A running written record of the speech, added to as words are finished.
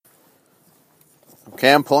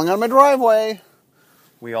Okay, I'm pulling on my driveway.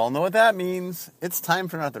 We all know what that means. It's time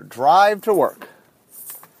for another drive to work.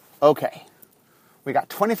 Okay, we got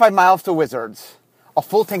 25 miles to Wizards, a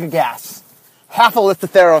full tank of gas, half a list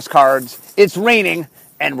of Theros cards, it's raining,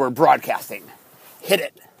 and we're broadcasting. Hit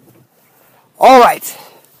it. All right,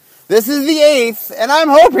 this is the 8th, and I'm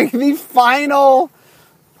hoping the final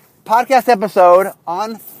podcast episode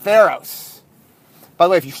on Theros. By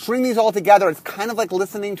the way, if you string these all together, it's kind of like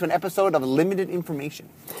listening to an episode of Limited Information.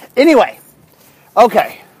 Anyway,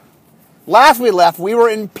 okay. Last we left, we were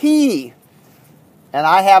in P. And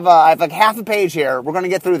I have like half a page here. We're going to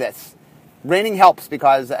get through this. Raining helps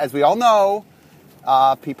because, as we all know,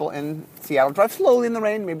 people in Seattle drive slowly in the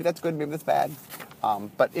rain. Maybe that's good, maybe that's bad.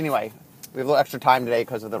 But anyway, we have a little extra time today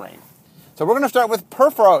because of the rain. So we're going to start with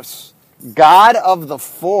Purphoros, God of the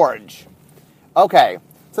Forge. Okay.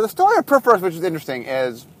 So the story of Purphoros, which is interesting,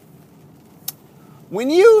 is when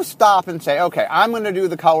you stop and say, okay, I'm going to do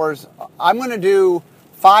the colors, I'm going to do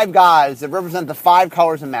 5 gods that represent the 5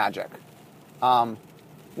 colors of magic.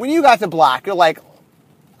 When you got to black, you're like,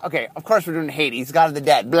 okay, of course we're doing Hades, God of the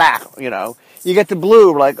Dead, black, You get to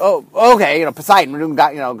blue, we're like, oh, okay, Poseidon, we're doing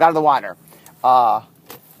God, God of the Water.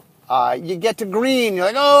 You get to green, you're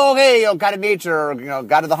like, oh, okay, God of Nature,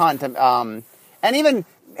 God of the Hunt, and even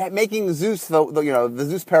making Zeus, the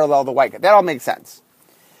Zeus parallel, the white. That all makes sense.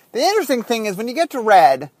 The interesting thing is when you get to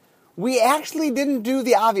red, we actually didn't do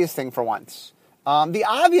the obvious thing for once. The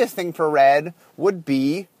obvious thing for red would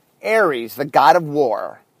be Ares, the god of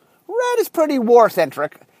war. Red is pretty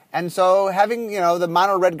war-centric, and so having, the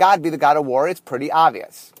mono red god be the god of war, it's pretty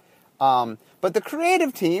obvious. But the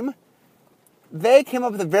creative team, they came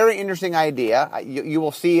up with a very interesting idea. You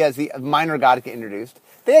will see as the minor god get introduced.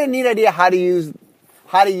 They had a neat idea how to use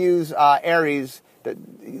Ares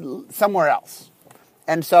somewhere else.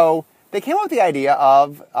 And so they came up with the idea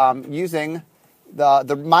of using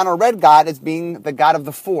the mono red god as being the god of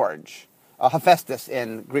the forge, Hephaestus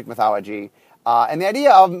in Greek mythology. And the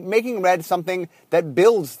idea of making red something that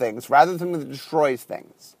builds things rather than something that destroys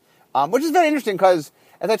things. Which is very interesting because,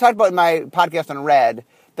 as I talked about in my podcast on red,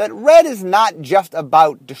 that red is not just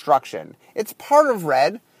about destruction. It's part of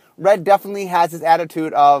red. Red definitely has this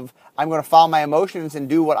attitude of, I'm going to follow my emotions and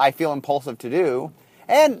do what I feel impulsive to do.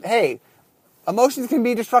 And, hey, emotions can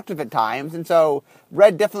be destructive at times, and so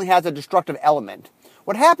red definitely has a destructive element.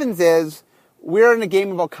 What happens is, we're in a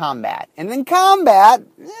game about combat. And in combat,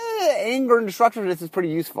 anger and destructiveness is pretty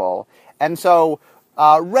useful. And so,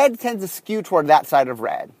 red tends to skew toward that side of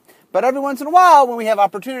red. But every once in a while, when we have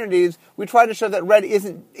opportunities, we try to show that red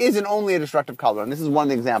isn't only a destructive color. And this is one of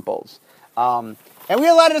the examples. And we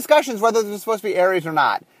had a lot of discussions whether this was supposed to be Ares or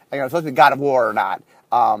not. It's supposed to be God of War or not.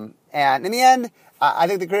 And in the end, I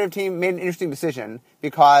think the creative team made an interesting decision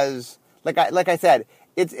because, like I said,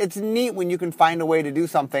 it's neat when you can find a way to do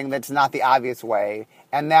something that's not the obvious way,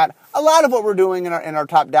 and that a lot of what we're doing in our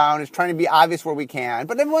top down is trying to be obvious where we can.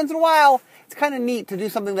 But every once in a while, it's kind of neat to do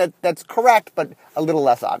something that's correct but a little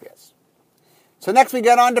less obvious. So next we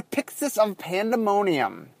get on to Pyxis of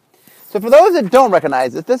Pandemonium. So for those that don't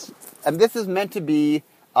recognize it, this is meant to be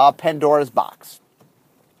Pandora's box.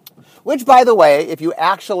 Which, by the way, if you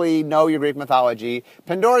actually know your Greek mythology,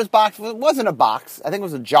 Pandora's box wasn't a box. I think it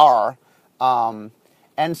was a jar.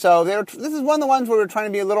 And so this is one of the ones where we're trying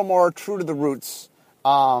to be a little more true to the roots.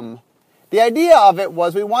 The idea of it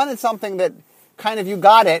was we wanted something that kind of you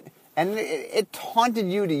got it, and it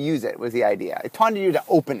taunted you to use it, was the idea. It taunted you to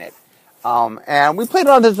open it. And we played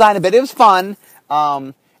around with the design a bit. It was fun.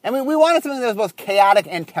 And we wanted something that was both chaotic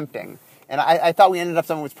and tempting. And I thought we ended up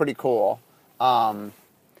something that was pretty cool.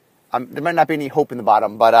 There might not be any hope in the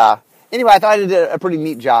bottom, but anyway, I thought I did a pretty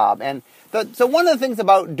neat job. And so one of the things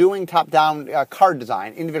about doing top-down card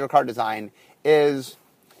design, individual card design, is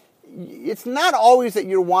it's not always that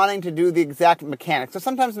you're wanting to do the exact mechanics. So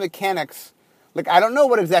sometimes the mechanics, like I don't know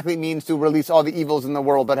what exactly it means to release all the evils in the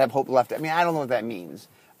world but have hope left. I mean, I don't know what that means.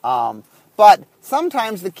 But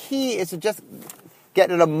sometimes the key is to just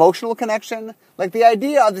get an emotional connection. Like the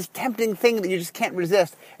idea of this tempting thing that you just can't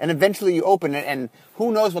resist, and eventually you open it, and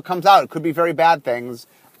who knows what comes out. It could be very bad things.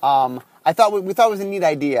 We thought it was a neat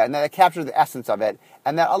idea, and that it captured the essence of it.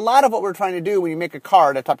 And that a lot of what we're trying to do when you make a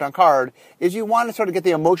card, a top-down card, is you want to sort of get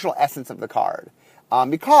the emotional essence of the card.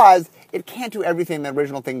 Because it can't do everything the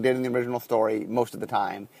original thing did in the original story most of the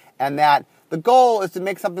time. And that the goal is to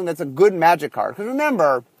make something that's a good magic card. Because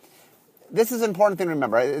remember, this is an important thing to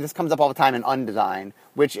remember. This comes up all the time in undesign,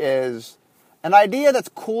 which is an idea that's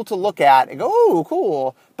cool to look at and go, ooh,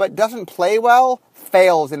 cool, but doesn't play well,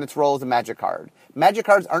 fails in its role as a magic card. Magic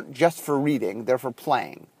cards aren't just for reading, they're for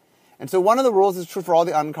playing. And so one of the rules is true for all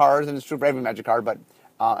the uncards, and it's true for every magic card, but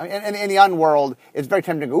And in the Unworld, it's very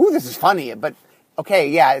tempting to go, ooh, this is funny, but okay,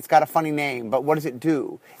 yeah, it's got a funny name, but what does it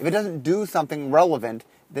do? If it doesn't do something relevant,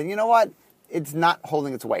 then you know what? It's not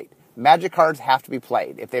holding its weight. Magic cards have to be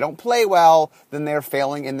played. If they don't play well, then they're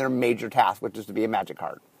failing in their major task, which is to be a magic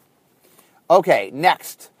card. Okay,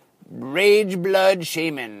 next. Rage Blood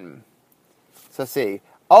Shaman. So let's see.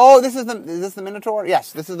 Oh, is this the Minotaur?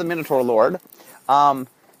 Yes, this is the Minotaur Lord. So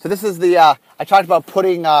this is the, I talked about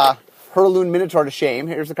putting Herloon Minotaur to shame.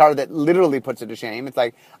 Here's the card that literally puts it to shame. It's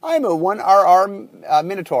like, I'm a 1RR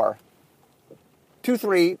Minotaur.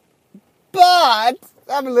 2/3, but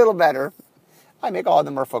I'm a little better. I make all of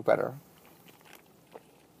the merfolk better.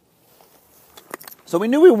 So we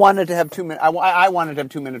knew we wanted to have I wanted to have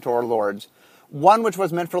two Minotaur Lords. One which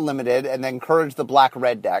was meant for limited and then encouraged the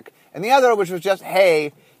black-red deck. And the other which was just,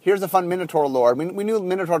 hey, here's a fun Minotaur Lord. We knew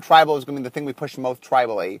Minotaur Tribal was going to be the thing we pushed most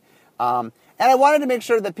tribally. And I wanted to make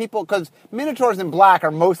sure that people, because Minotaurs in black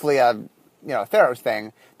are mostly a Theros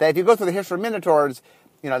thing, that if you go through the history of Minotaurs,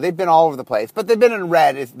 they've been all over the place. But they've been in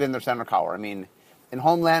red, it's been their center color. I mean, in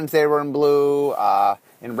Homelands they were in blue.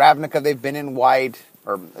 In Ravnica they've been in white,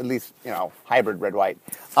 or at least, hybrid red-white.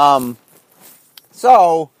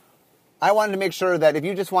 So I wanted to make sure that if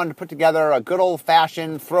you just wanted to put together a good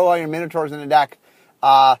old-fashioned, throw all your Minotaurs in a deck,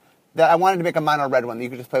 that I wanted to make a mono red one that you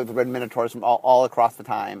could just play with the red Minotaurs from all across the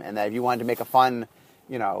time, and that if you wanted to make a fun,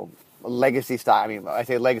 legacy style, I mean, I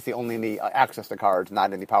say legacy only in the access to cards,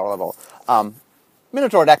 not in the power level,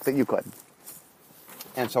 Minotaur deck that you could.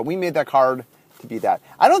 And so we made that card to be that.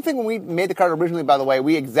 I don't think when we made the card originally, by the way,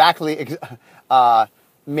 we exactly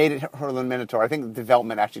made it Herloon Minotaur. I think the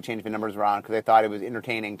development actually changed the numbers around because they thought it was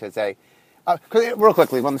entertaining to say. Real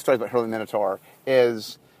quickly, one of the stories about Herloon Minotaur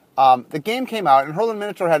is the game came out, and Herloon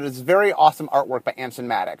Minotaur had this very awesome artwork by Anson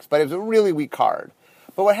Maddox, but it was a really weak card.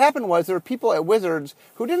 But what happened was there were people at Wizards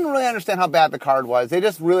who didn't really understand how bad the card was. They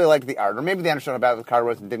just really liked the art, or maybe they understood how bad the card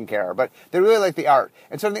was and didn't care, but they really liked the art.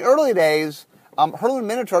 And so in the early days, Herloon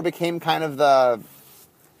Minotaur became kind of the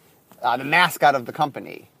mascot of the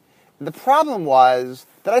company. And the problem was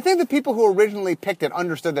that I think the people who originally picked it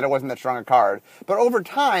understood that it wasn't that strong a card. But over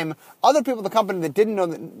time, other people in the company that didn't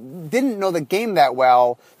know the game that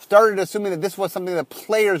well started assuming that this was something that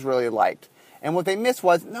players really liked. And what they missed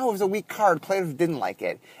was, no, it was a weak card. Players didn't like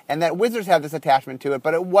it. And that Wizards had this attachment to it,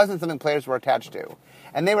 but it wasn't something players were attached to.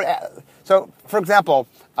 And they were... So, for example,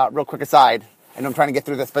 real quick aside, I know I'm trying to get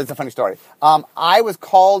through this, but it's a funny story. I was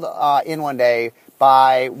called in one day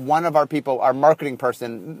by one of our people, our marketing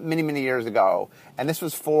person, many, many years ago. And this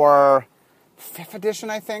was for 5th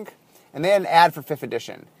edition, I think. And they had an ad for 5th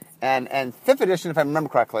edition. And 5th edition, if I remember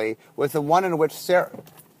correctly, was the one in which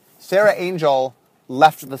Sarah Angel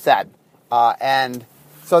left the set. And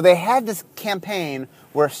so they had this campaign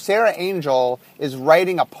where Sarah Angel is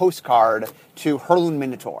writing a postcard to Herloon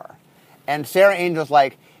Minotaur. And Sarah Angel's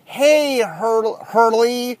like, hey,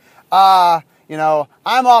 Hurley, I'm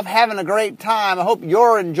off having a great time. I hope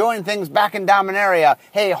you're enjoying things back in Dominaria.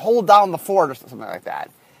 Hey, hold down the fort or something like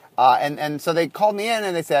that. And so they called me in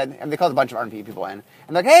and they said, and they called a bunch of RP people in.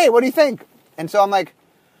 And like, hey, what do you think? And so I'm like,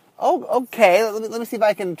 oh, okay, let me see if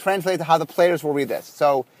I can translate to how the players will read this.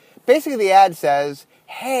 So basically the ad says,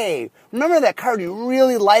 hey, remember that card you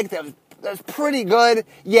really liked that was pretty good?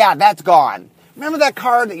 Yeah, that's gone. Remember that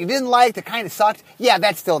card that you didn't like that kind of sucked? Yeah,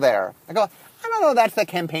 that's still there. I go, I don't know if that's the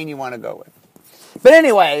campaign you want to go with. But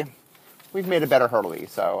anyway, we've made a better Hurley.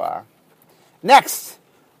 So next,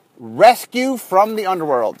 Rescue from the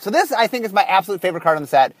Underworld. So this, I think, is my absolute favorite card in the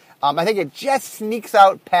set. I think it just sneaks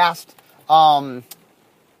out past the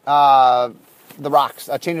rocks,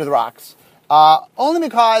 Chain of the Rocks. Only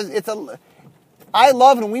because I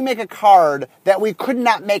love when we make a card that we could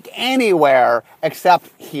not make anywhere except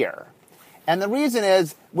here. And the reason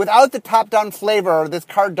is, without the top-down flavor, this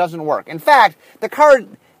card doesn't work. In fact, the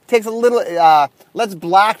card takes a little, lets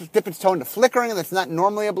black dip its tone to flickering. That's not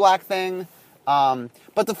normally a black thing.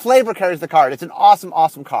 But the flavor carries the card. It's an awesome,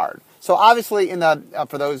 awesome card. So obviously,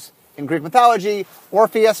 for those in Greek mythology,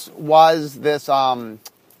 Orpheus was this, he is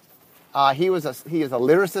a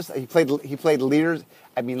lyricist. He played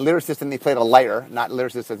lyricist, and he played a lyre, not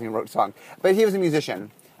lyricist as he wrote a song. But he was a musician.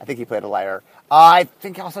 I think he played a lyre. I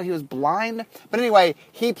think also he was blind. But anyway,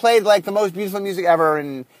 he played like the most beautiful music ever,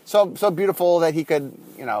 and so beautiful that he could,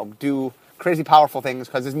 do crazy powerful things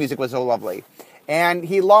because his music was so lovely. And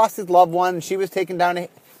he lost his loved one. She was taken down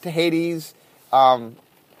to Hades, or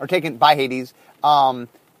taken by Hades, down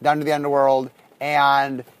to the underworld.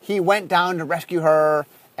 And he went down to rescue her.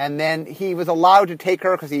 And then he was allowed to take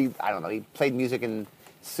her because he played music and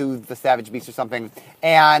soothed the savage beast or something.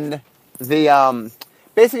 And the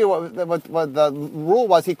basically what the rule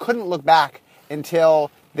was, he couldn't look back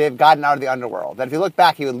until they've gotten out of the underworld. That if he looked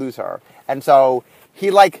back, he would lose her. And so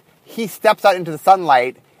he steps out into the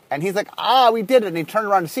sunlight, and he's like, we did it. And he turned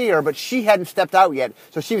around to see her, but she hadn't stepped out yet.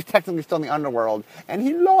 So she was technically still in the underworld, and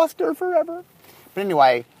he lost her forever. But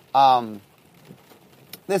anyway,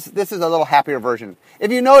 this is a little happier version.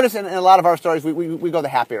 If you notice in a lot of our stories, we go the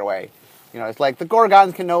happier way. It's like the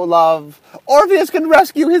Gorgons can know love. Orpheus can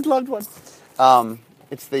rescue his loved one.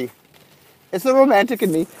 It's the romantic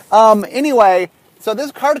in me. Anyway, so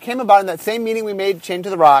this card came about in that same meeting we made, Chained to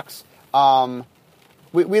the Rocks.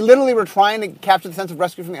 We literally were trying to capture the sense of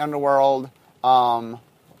rescue from the underworld.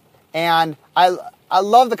 And I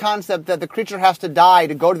love the concept that the creature has to die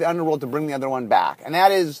to go to the underworld to bring the other one back. And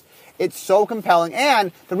it's so compelling.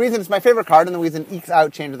 And the reason it's my favorite card, and the reason it ekes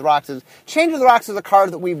out Chained to the Rocks is a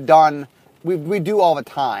card that we do all the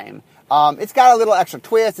time. It's got a little extra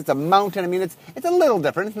twist. It's a mountain. I mean, it's a little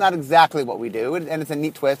different. It's not exactly what we do, and it's a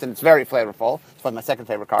neat twist, and it's very flavorful. It's probably my second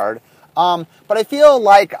favorite card. But I feel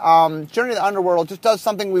like Journey to the Underworld just does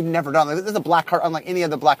something we've never done. This is a black card unlike any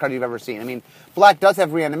other black card you've ever seen. I mean, black does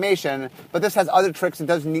have reanimation, but this has other tricks and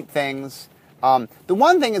does neat things. The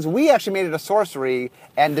one thing is we actually made it a sorcery,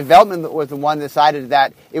 and development was the one that decided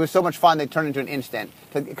that it was so much fun they turned it into an instant,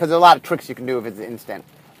 because there are a lot of tricks you can do if it's an instant.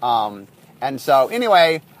 And so,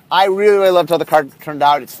 anyway, I really, really loved how the card turned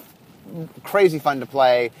out. It's crazy fun to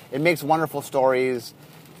play. It makes wonderful stories.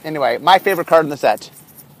 Anyway, my favorite card in the set.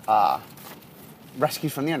 Rescue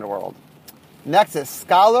from the Underworld. Next is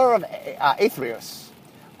Scholar of Aetherius.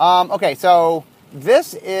 Okay, so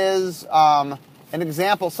this is an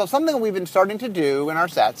example. So something we've been starting to do in our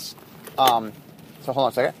sets. So hold on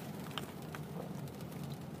a second.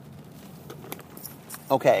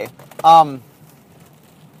 Okay.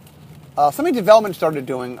 Something development started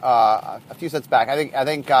doing a few sets back. I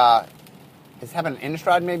think it's happened in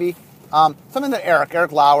Innistrad maybe. Something that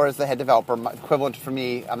Eric Lauer is the head developer, equivalent for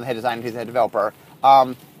me. I'm the head designer, he's the head developer.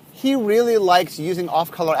 He really likes using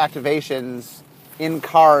off-color activations in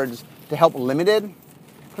cards to help limited.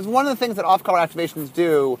 Because one of the things that off-color activations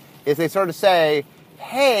do is they sort of say,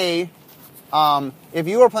 hey, if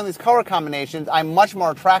you are playing these color combinations, I'm much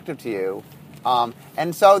more attractive to you.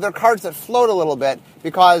 And so they're cards that float a little bit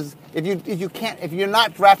because if you're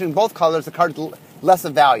not drafting both colors, the card's less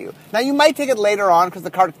of value. Now you might take it later on because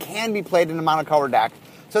the card can be played in a monocolor deck.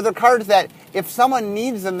 So they're cards that if someone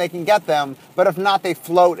needs them, they can get them, but if not, they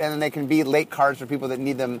float and then they can be late cards for people that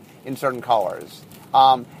need them in certain colors.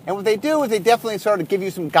 And what they do is they definitely sort of give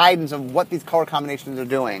you some guidance of what these color combinations are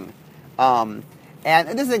doing. And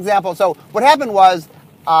this is an example. So what happened was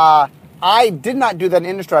I did not do that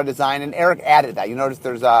in Innistrad design, and Eric added that. You notice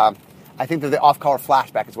there's I think that the off-color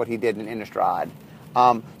flashback is what he did in Innistrad.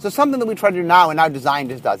 So something that we try to do now, and now design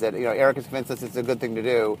just does it. Eric has convinced us it's a good thing to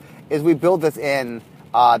do. Is we build this in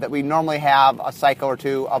that we normally have a cycle or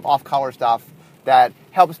two of off-color stuff that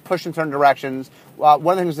helps push in certain directions. One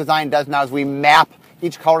of the things design does now is we map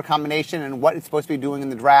each color combination and what it's supposed to be doing in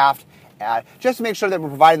the draft, just to make sure that we're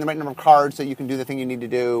providing the right number of cards so you can do the thing you need to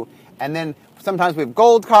do. And then sometimes we have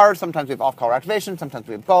gold cards, sometimes we have off-color activation, sometimes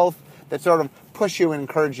we have both that sort of push you and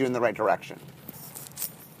encourage you in the right direction.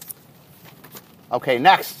 Okay,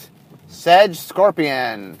 next, Sedge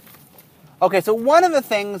Scorpion. Okay, so one of the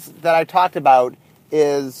things that I talked about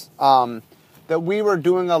is that we were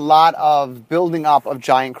doing a lot of building up of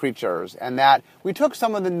giant creatures, and that we took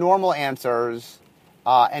some of the normal answers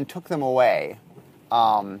and took them away.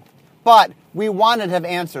 But we wanted to have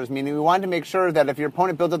answers, meaning we wanted to make sure that if your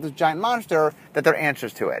opponent builds up this giant monster, that there are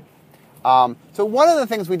answers to it. So one of the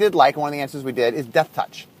things we did like, and one of the answers we did, is Death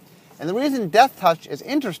Touch. And the reason Death Touch is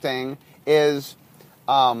interesting is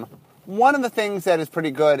one of the things that is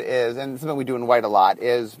pretty good is, and something we do in white a lot,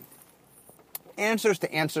 is answers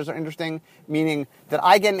to answers are interesting, meaning that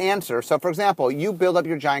I get an answer. So, for example, you build up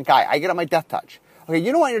your giant guy. I get up my Death Touch. Okay,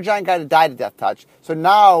 you don't want your giant guy to die to Death Touch, so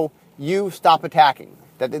now you stop attacking.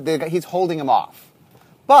 He's holding him off.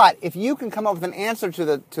 But if you can come up with an answer to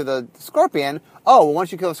the Scorpion,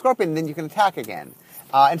 once you kill the Scorpion, then you can attack again.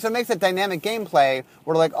 And so it makes a dynamic gameplay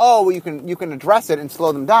where you can address it and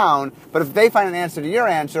slow them down, but if they find an answer to your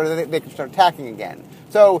answer, they can start attacking again.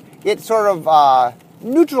 So it sort of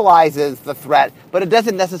neutralizes the threat, but it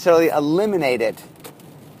doesn't necessarily eliminate it.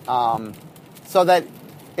 So that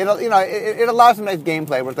it allows some nice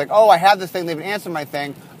gameplay where it's like, I have this thing, they've answered my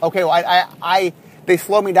thing. Okay, well, they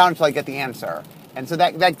slow me down until I get the answer. And so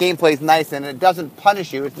that gameplay is nice, and it doesn't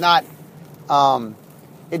punish you. It's not,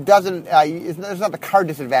 there's not the card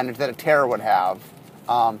disadvantage that a terror would have.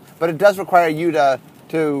 But it does require you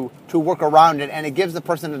to work around it, and it gives the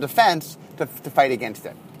person a defense to fight against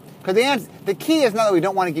it. Because the key is not that we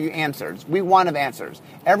don't want to give you answers. We want to have answers.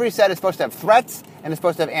 Every set is supposed to have threats and it's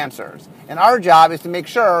supposed to have answers. And our job is to make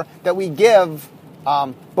sure that we give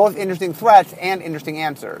both interesting threats and interesting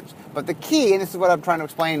answers. But the key, and this is what I'm trying to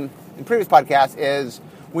explain in previous podcasts, is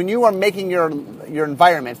when you are making your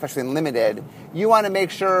environment, especially in limited, you want to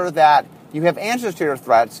make sure that you have answers to your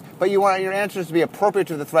threats, but you want your answers to be appropriate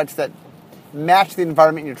to the threats that match the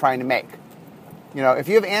environment you're trying to make. If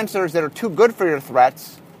you have answers that are too good for your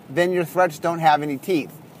threats, then your threats don't have any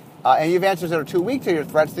teeth. And you have answers that are too weak to your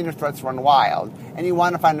threats, then your threats run wild. And you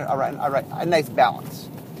want to find a nice balance.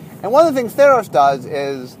 And one of the things Theros does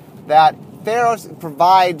is that Theros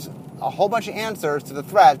provides a whole bunch of answers to the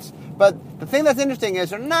threats, but the thing that's interesting is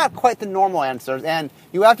they're not quite the normal answers, and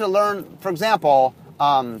you have to learn, for example,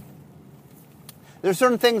 there's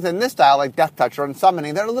certain things in this style, like Death Touch or in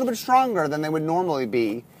Summoning, that are a little bit stronger than they would normally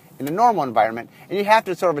be in a normal environment, and you have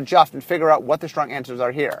to sort of adjust and figure out what the strong answers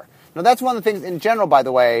are here. Now, that's one of the things in general, by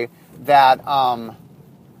the way, that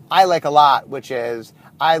I like a lot, which is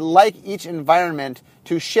I like each environment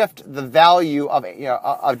to shift the value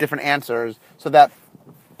of different answers so that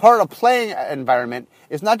part of playing an environment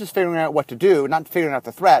is not just figuring out what to do, not figuring out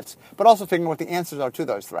the threats, but also figuring out what the answers are to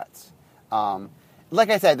those threats. Like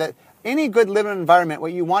I said, that any good living environment,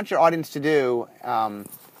 what you want your audience to do,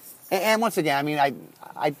 and once again, I mean,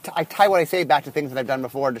 I tie what I say back to things that I've done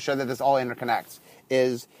before to show that this all interconnects,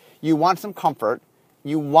 is you want some comfort.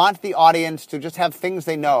 You want the audience to just have things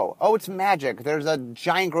they know. Oh, it's magic. There's a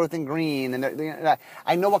giant growth in green, and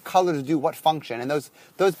I know what colors do what function, and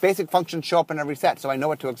those basic functions show up in every set, so I know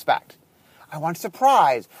what to expect. I want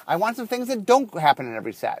surprise. I want some things that don't happen in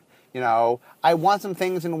every set. I want some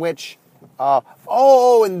things in which,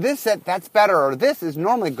 in this set that's better, or this is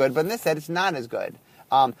normally good, but in this set it's not as good.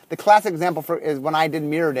 The classic example is when I did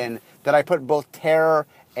Mirrodin, that I put both Terror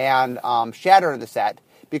and Shatter in the set,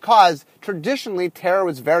 because traditionally Terror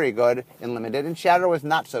was very good in Limited and Shatter was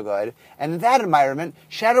not so good. And in that environment,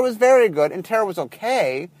 Shatter was very good and Terror was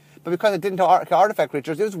okay, but because it didn't kill artifact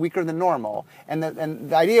creatures, it was weaker than normal. And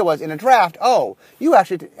the idea was, in a draft, you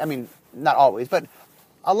actually, not always, but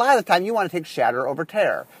a lot of the time you want to take Shatter over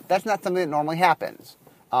Terror. That's not something that normally happens.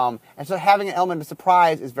 And so having an element of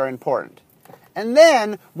surprise is very important. And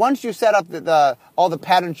then, once you set up all the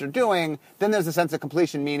patterns you're doing, then there's a sense of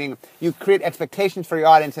completion, meaning you create expectations for your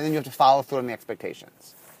audience, and then you have to follow through on the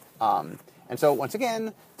expectations. And so, once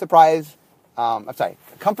again,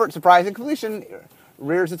 comfort, surprise, and completion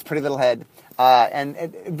rears its pretty little head, and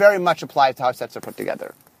it very much applies to how sets are put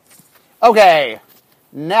together. Okay,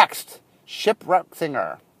 next, Shipwreck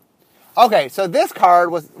Singer. Okay, so this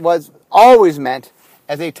card was always meant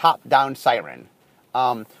as a top-down siren.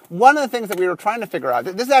 One of the things that we were trying to figure out,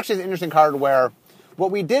 this is actually an interesting card where what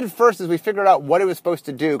we did first is we figured out what it was supposed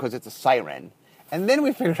to do because it's a siren. And then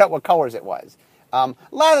we figured out what colors it was. A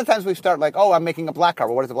lot of the times we start like, I'm making a black card.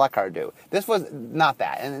 Well, what does the black card do? This was not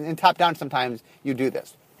that. And in top-down, sometimes you do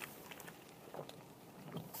this.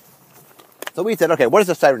 So we said, okay, what does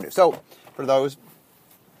the siren do? So for those,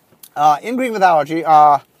 in Greek mythology,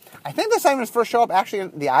 I think the sirens first show up actually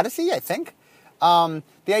in the Odyssey, I think.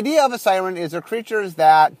 The idea of a siren is they're creatures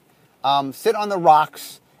that sit on the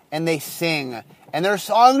rocks and they sing. And their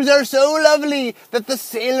songs are so lovely that the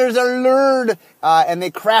sailors are lured and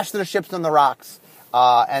they crash their ships on the rocks.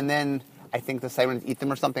 And then I think the sirens eat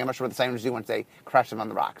them or something. I'm not sure what the sirens do once they crash them on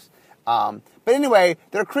the rocks. But anyway,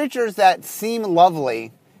 they're creatures that seem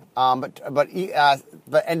lovely, but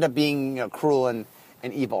end up being cruel and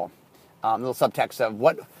evil. Little subtext of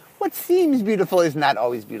what seems beautiful is not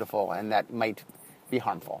always beautiful, and that might be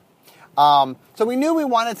harmful. So we knew we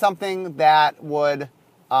wanted something that would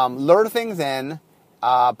lure things in,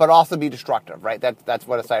 but also be destructive, right? That's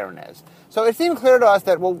what a siren is. So it seemed clear to us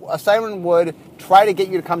that a siren would try to get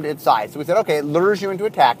you to come to its side. So we said, okay, it lures you into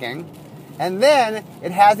attacking, and then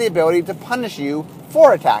it has the ability to punish you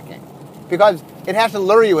for attacking, because it has to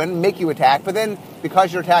lure you in, make you attack, but then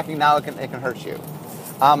because you're attacking now, it can hurt you.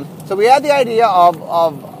 So we had the idea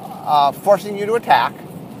of forcing you to attack,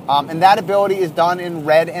 and that ability is done in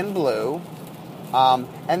red and blue.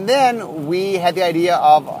 And then we had the idea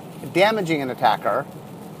of damaging an attacker.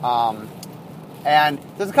 And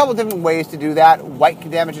there's a couple of different ways to do that. White can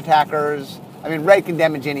damage attackers. Red can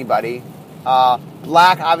damage anybody.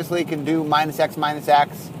 Black obviously can do -X,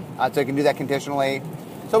 -X, so it can do that conditionally.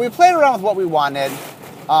 So we played around with what we wanted.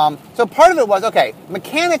 So part of it was, okay,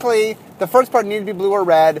 mechanically, the first part needed to be blue or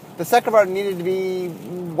red. The second part needed to be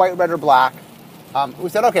white, red, or black. We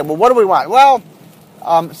said, okay, well, what do we want? Well,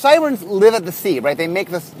 sirens live at the sea, right? They make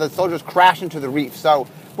the soldiers crash into the reef. So,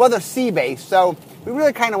 they're sea-based. So we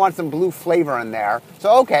really kind of want some blue flavor in there.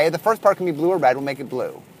 So, okay, the first part can be blue or red. We'll make it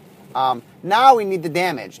blue. Now we need the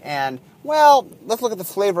damage. And, well, let's look at the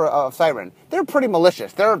flavor of Siren. They're pretty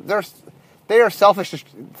malicious. They are selfish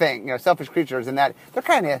selfish creatures in that they're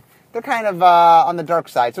kind of on the dark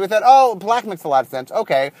side. So we thought, oh, black makes a lot of sense.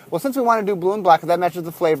 Okay, well, since we want to do blue and black, because that matches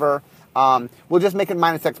the flavor, we'll just make it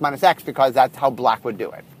 -X because that's how black would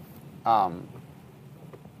do it.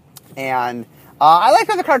 And I like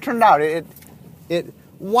how the card turned out.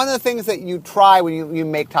 One of the things that you try when you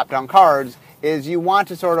make top-down cards is you want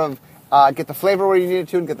to sort of get the flavor where you need it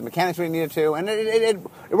to and get the mechanics where you need it to. And it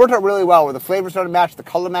worked out really well where the flavor started to match, the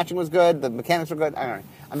color matching was good, the mechanics were good. I don't know.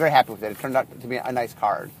 I'm very happy with it. It turned out to be a nice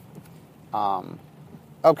card.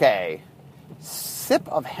 Okay. Sip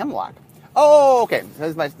of Hemlock. Oh, okay.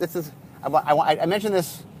 I mentioned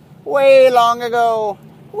this way long ago,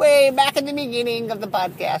 way back in the beginning of the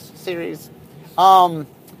podcast series.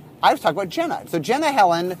 I was talking about Jenna. So Jenna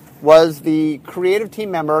Helen was the creative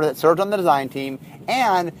team member that served on the design team,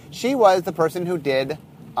 and she was the person who did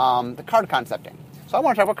the card concepting. So I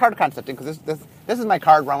want to talk about card concepting because this is my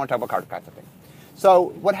card where I want to talk about card concepting.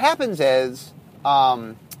 So what happens is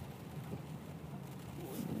the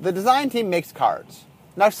design team makes cards.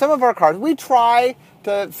 Now some of our cards, we try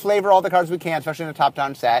to flavor all the cards we can, especially in a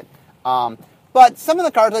top-down set. But some of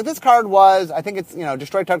the cards, like this card was, I think it's,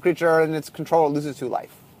 destroy target creature and its controller loses 2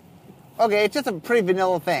 life. Okay, it's just a pretty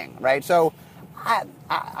vanilla thing, right? So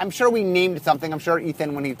I'm sure we named something. I'm sure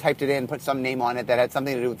Ethan, when he typed it in, put some name on it that had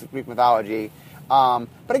something to do with Greek mythology. But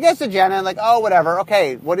I guess to Jenna, like, oh, whatever.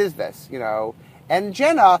 Okay, what is this? And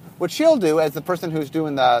Jenna, what she'll do as the person who's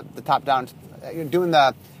doing the top-down, doing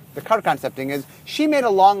the card concepting is she made a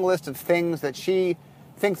long list of things that she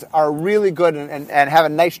thinks are really good and have a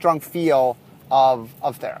nice, strong feel of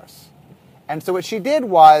Theros. And so what she did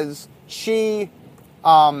was she...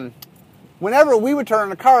 whenever we would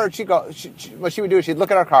turn a card, what she would do is she'd look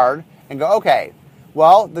at our card and go, okay,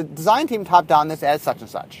 well, the design team topped down this as such and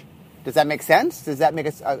such. Does that make sense? Does that make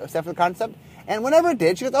a sense for the concept? And whenever it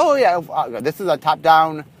did, she goes, oh, yeah, this is a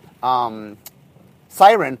top-down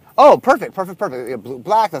Siren. Oh, perfect. Blue,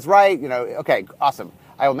 black, that's right. Okay, awesome.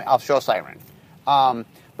 I'll show Siren.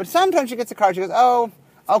 But sometimes she gets a card, she goes, oh,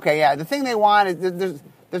 okay, yeah, the thing they want is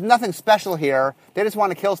there's nothing special here. They just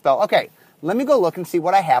want a kill spell. Okay, let me go look and see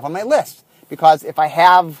what I have on my list. Because if I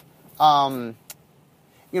have,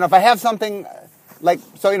 if I have something like,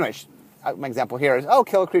 so anyway, my example here is, oh,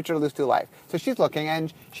 kill a creature, lose 2 life. So she's looking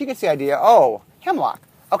and she gets the idea, oh, Hemlock.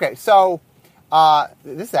 Okay, so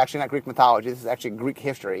this is actually not Greek mythology, this is actually Greek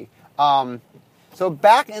history. So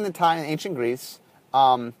back in the time in ancient Greece,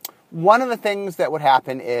 one of the things that would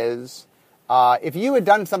happen is if you had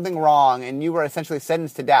done something wrong and you were essentially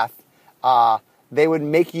sentenced to death, they would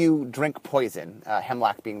make you drink poison,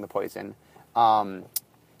 hemlock being the poison.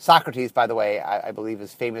 Socrates, by the way, I believe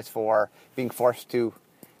is famous for being forced to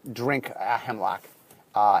drink hemlock.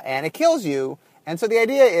 And it kills you. And so the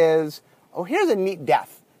idea is, oh, here's a neat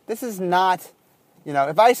death. This is not,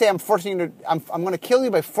 if I say I'm going to kill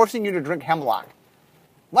you by forcing you to drink hemlock.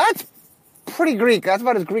 Well, that's pretty Greek. That's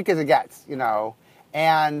about as Greek as it gets,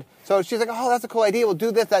 And so she's like, oh, that's a cool idea. We'll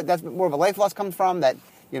do this. That's where the life loss comes from. That,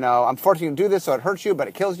 I'm forcing you to do this so it hurts you, but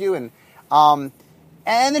it kills you.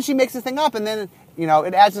 And then she makes this thing up, and then,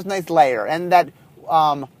 it adds this nice layer. And that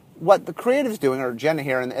what the creative's doing, or Jenna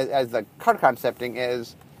here as the card concepting,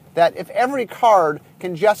 is that if every card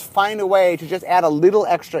can just find a way to just add a little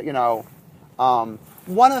extra,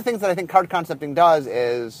 one of the things that I think card concepting does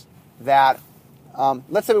is that,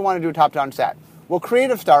 let's say we want to do a top-down set. Well,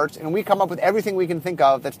 creative starts, and we come up with everything we can think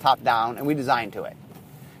of that's top-down, and we design to it.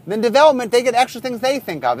 Then development, they get extra things they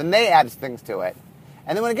think of, and they add things to it.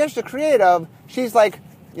 And then when it gets to creative, she's like,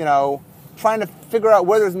 trying to figure out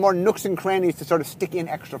where there's more nooks and crannies to sort of stick in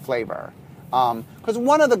extra flavor. Because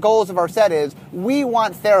one of the goals of our set is we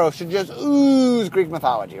want Theros to just ooze Greek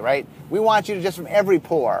mythology, right? We want you to just from every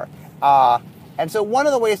pore. And so one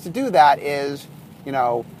of the ways to do that is,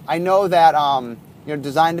 I know that,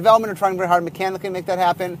 design development are trying very hard mechanically to make that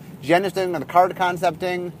happen. Jen is doing the card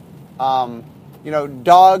concepting.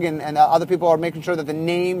 Doug and other people are making sure that the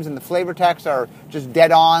names and the flavor text are just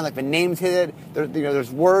dead on, like the names hit it.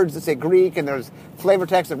 There's words that say Greek, and there's flavor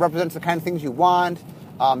text that represents the kind of things you want.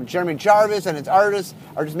 Jeremy Jarvis and his artists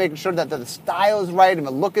are just making sure that the style is right and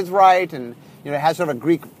the look is right, and it has sort of a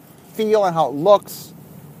Greek feel and how it looks.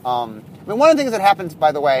 One of the things that happens,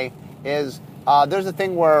 by the way, is there's a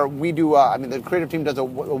thing where we do, the creative team does a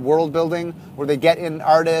world building where they get in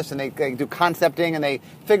artists and they do concepting and they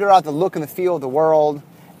figure out the look and the feel of the world.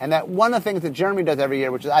 And that one of the things that Jeremy does every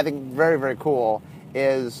year, which is I think very, very cool,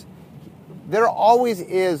 is there always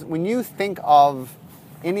is, when you think of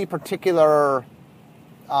any particular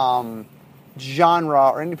genre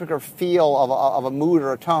or any particular feel of a mood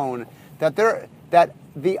or a tone, that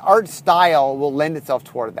the art style will lend itself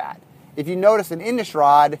toward that. If you notice in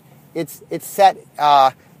Innistrad, it's set.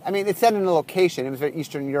 It's set in a location. It was a very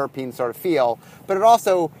Eastern European sort of feel, but it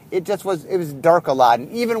was dark a lot.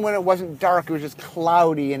 And even when it wasn't dark, it was just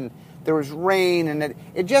cloudy and there was rain, and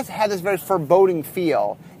it just had this very foreboding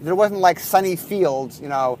feel. There wasn't like sunny fields,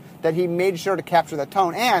 that he made sure to capture that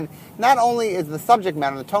tone. And not only is the subject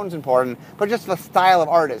matter, the tone's important, but just the style of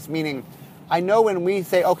artist, meaning I know when we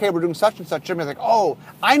say, okay, we're doing such and such, I'm like, oh,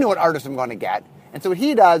 I know what artist I'm going to get. And so what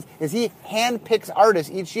he does is he handpicks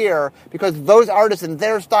artists each year because those artists and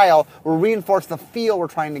their style will reinforce the feel we're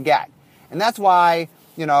trying to get. And that's why,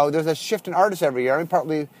 there's a shift in artists every year,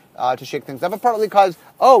 partly to shake things up, but partly because,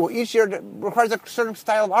 each year requires a certain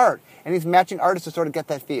style of art. And he's matching artists to sort of get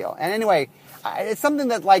that feel. And anyway, it's something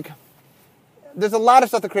that, there's a lot of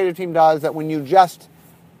stuff the creative team does that when you just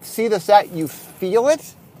see the set, you feel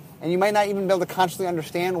it. And you might not even be able to consciously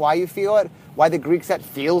understand why you feel it, why the Greek set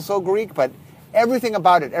feels so Greek, but everything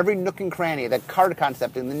about it, every nook and cranny, that card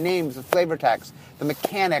concept and the names, the flavor text, the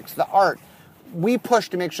mechanics, the art, we push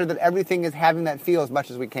to make sure that everything is having that feel as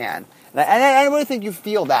much as we can. And I really think you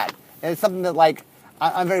feel that. And it's something that,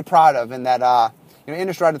 I'm very proud of, and that,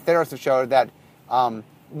 Innistrad and Theros have showed that one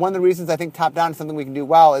of the reasons I think top-down is something we can do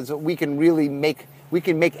well is that we can make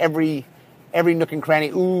every nook and cranny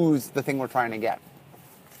ooze the thing we're trying to get.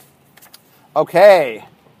 Okay,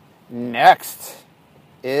 next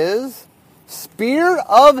is Spear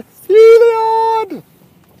of Heliod.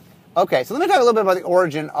 Okay, so let me talk a little bit about the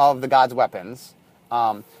origin of the gods' weapons.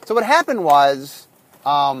 So what happened was,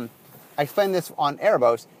 I explained this on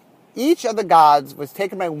Erebos, each of the gods was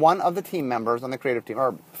taken by one of the team members on the creative team,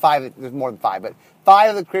 or five, there's more than five, but five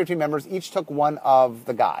of the creative team members each took one of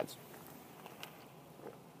the gods.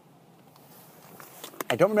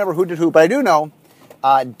 I don't remember who did who, but I do know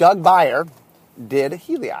Doug Beyer did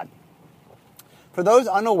Heliod. For those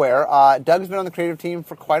unaware, Doug's been on the creative team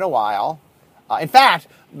for quite a while. In fact,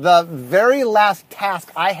 the very last task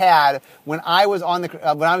I had when I was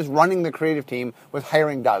running the creative team was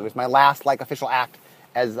hiring Doug. It was my last official act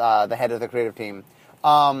as the head of the creative team.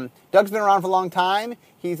 Doug's been around for a long time.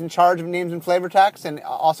 He's in charge of names and flavor text, and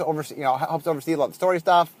also helps oversee a lot of story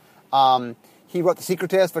stuff. He wrote The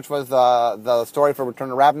Secretist, which was the story for Return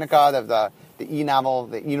to Ravnica, the e-novel,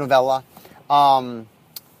 the e-novella.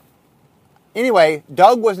 Anyway,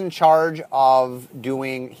 Doug was in charge of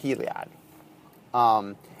doing Heliod.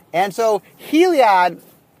 And so Heliod,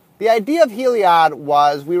 the idea of Heliod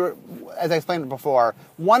was, as I explained before,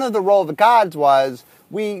 one of the role of the gods was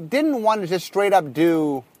we didn't want to just straight up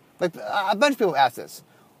do, a bunch of people ask this,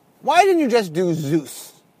 why didn't you just do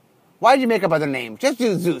Zeus? Why did you make up other names? Just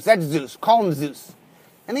do Zeus. That's Zeus. Call him Zeus.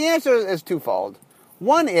 And the answer is twofold.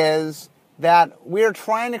 One is that we're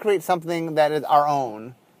trying to create something that is our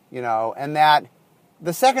own, and that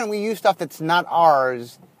the second we use stuff that's not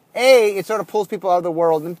ours, A, it sort of pulls people out of the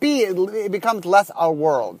world, and B, it becomes less our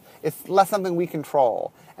world. It's less something we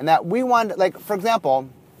control. And that we wanted, for example,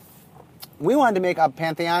 we wanted to make a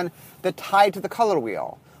pantheon that tied to the color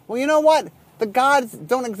wheel. Well, you know what? The gods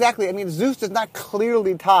don't exactly, Zeus does not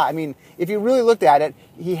clearly tie. If you really looked at it,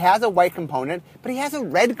 he has a white component, but he has a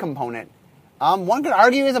red component. One could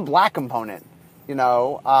argue he has a black component, and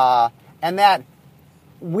that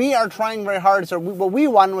we are trying very hard. So what we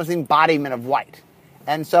wanted was the embodiment of white.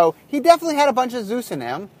 And so he definitely had a bunch of Zeus in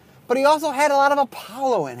him, but he also had a lot of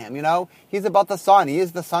Apollo in him, He's about the sun. He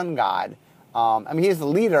is the sun god. He is the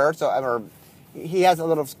leader, he has a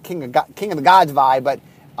little king of the gods vibe, but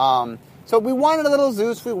so we wanted a little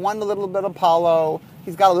Zeus, we wanted a little bit of Apollo.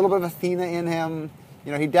 He's got a little bit of Athena in him.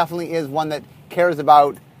 He definitely is one that cares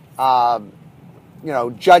about,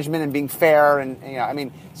 judgment and being fair,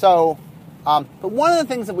 but one of the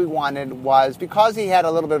things that we wanted was, because he had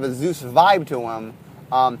a little bit of a Zeus vibe to him,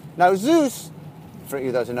 now Zeus, for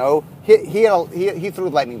you those who know, he threw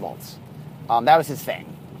lightning bolts. That was his thing.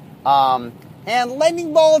 And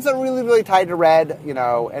lightning bolts are really, really tied to red,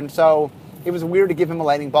 and so it was weird to give him a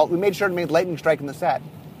lightning bolt. We made sure to make lightning strike in the set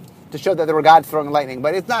to show that there were gods throwing lightning,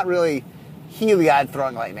 but it's not really Heliod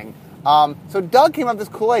throwing lightning. So Doug came up with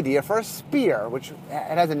this cool idea for a spear, which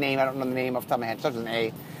it has a name. I don't know the name off the top of my head. It starts with an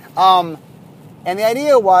A. And the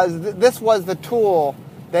idea was this was the tool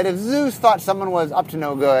that if Zeus thought someone was up to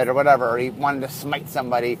no good or whatever, or he wanted to smite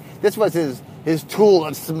somebody, this was his tool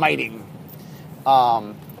of smiting.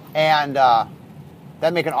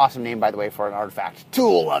 That'd make an awesome name, by the way, for an artifact.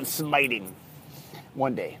 Tool of smiting.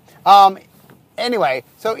 One day. Anyway,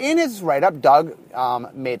 so in his write-up, Doug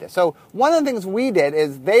made this. So one of the things we did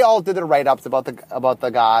is they all did their write-ups about the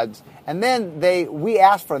gods, and then we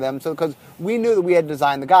asked for them. So because we knew that we had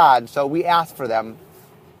designed the gods, so we asked for them.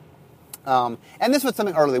 And this was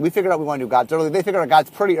something early. We figured out we want to do gods early. They figured out gods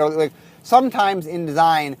pretty early. Like sometimes in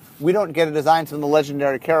design, we don't get a design from the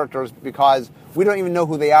legendary characters because we don't even know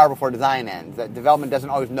who they are before design ends. That development doesn't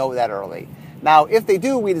always know that early. Now, if they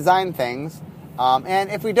do, we design things. And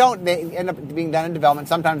if we don't, they end up being done in development.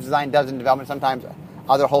 Sometimes design does in development. Sometimes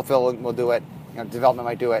other wholesale will do it. Development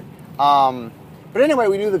might do it. But anyway,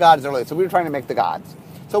 we knew the gods early, so we were trying to make the gods.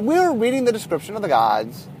 So we were reading the description of the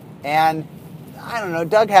gods, and I don't know,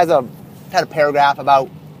 Doug had a paragraph about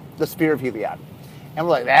the Spear of Heliod. And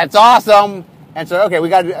we're like, that's awesome! And so, okay, we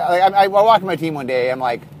got to, I walked my team one day,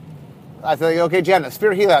 I said, okay, Jenna,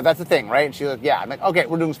 Spear of Heliod, that's the thing, right? And she was like, yeah. I'm like, okay,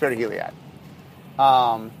 we're doing Spear of Heliod.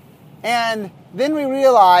 And then we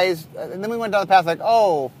realized, and then we went down the path like,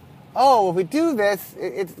 if we do this,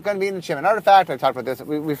 it's going to be an achievement artifact. I talked about this.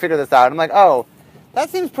 We figured this out. I'm like, that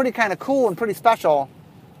seems pretty kind of cool and pretty special.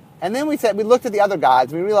 And then we looked at the other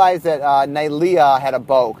gods. And we realized that Nylea had a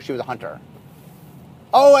bow because she was a hunter.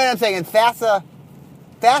 Oh, and I'm saying, and Thassa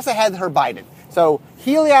had her bident. So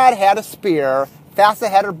Heliod had a spear. Thassa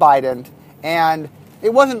had her bident, and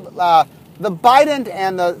it wasn't the bident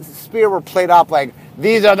and the spear were played up like.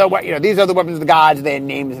 These are the weapons of the gods. They had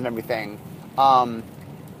names and everything. And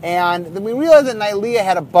then we realized that Nylea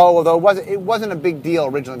had a bow, although it wasn't a big deal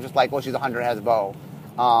originally. Just like, well, she's a hunter and has a bow.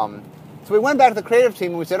 So we went back to the creative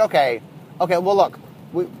team and we said, okay. Well, look,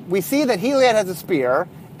 we see that Heliod has a spear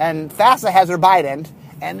and Thassa has her bident,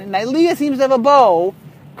 and Nylea seems to have a bow.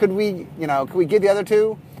 Could we get the other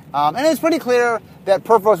two? And it's pretty clear that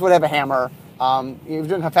Perthros would have a hammer. He was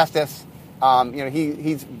doing Hephaestus.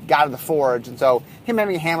 He's god of the forge, and so him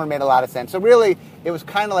having a hammer made a lot of sense. So really, it was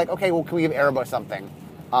kind of like, okay, well, can we give Erebus something?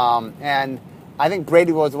 And I think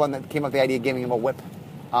Brady was the one that came up with the idea of giving him a whip.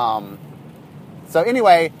 So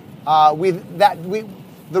anyway,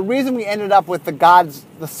 the reason we ended up with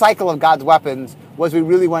the cycle of God's weapons was we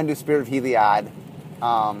really wanted to do Spirit of Heliod.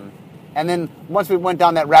 And then once we went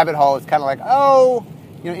down that rabbit hole, it's kind of like,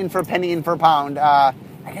 in for a penny, in for a pound. I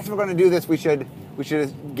guess if we're going to do this, we should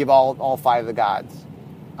give all five of the gods.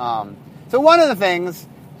 So one of the things,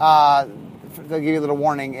 to give you a little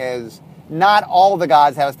warning, is not all the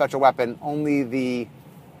gods have a special weapon. Only the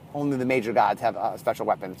major gods have a special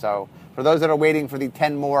weapon. So for those that are waiting for the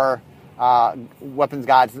 10 more weapons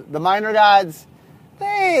gods, the minor gods,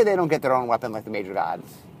 they don't get their own weapon like the major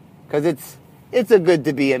gods. Because it's a good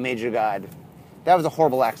to be a major god. That was a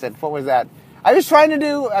horrible accent. What was that? I was trying to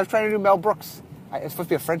do Mel Brooks. It's supposed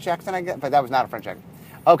to be a French accent, I guess, but that was not a French accent.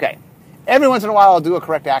 Okay. Every once in a while, I'll do a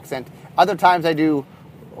correct accent. Other times, I do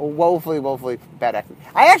a woefully bad accent.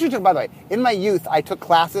 I actually took, by the way, in my youth, I took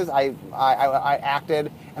classes. I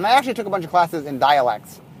acted, and I actually took a bunch of classes in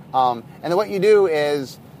dialects. And then what you do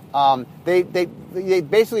is they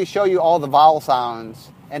basically show you all the vowel sounds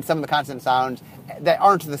and some of the consonant sounds that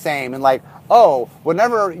aren't the same. And like,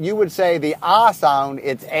 whenever you would say the ah sound,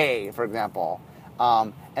 it's a, for example.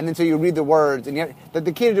 And then so you read the words, and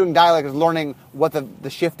the key to doing dialect is learning what the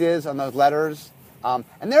shift is on those letters. And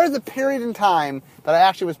there was a period in time that I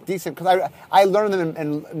actually was decent, because I learned them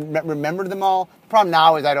and remembered them all. The problem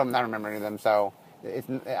now is I don't remember any of them, so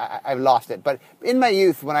I've lost it. But in my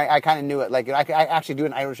youth, when I kind of knew it, like I actually do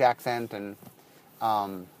an Irish accent, and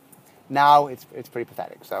now it's pretty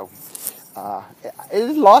pathetic. So it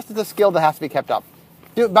is lost as a skill that has to be kept up.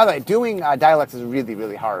 By the way, doing dialects is really,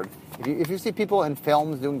 really hard. If you see people in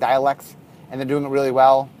films doing dialects and they're doing it really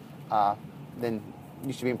well, then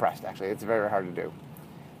you should be impressed, actually. It's very, very hard to do.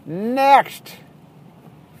 Next.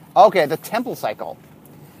 Okay, the temple cycle.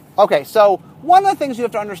 Okay, so one of the things you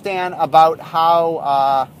have to understand about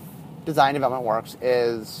how design development works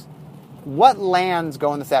is what lands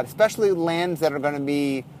go in the set, especially lands that are going to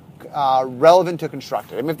be relevant to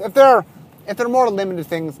constructed. I mean, if they're more limited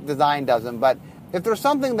things, design doesn't, but if there's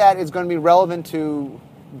something that is going to be relevant to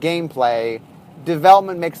gameplay,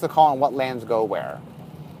 development makes the call on what lands go where.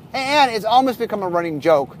 And it's almost become a running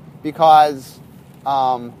joke because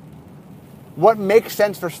what makes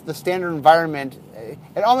sense for the standard environment,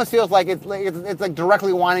 it almost feels like it's like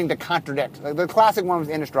directly wanting to contradict. Like the classic one was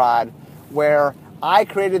Innistrad, where I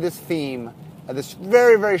created this theme, this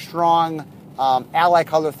very, very strong ally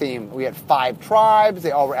color theme. We had 5 tribes,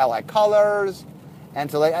 they all were ally colors, and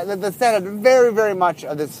so the set had very, very much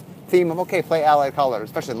of this theme of, okay, play allied colors,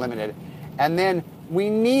 especially limited. And then we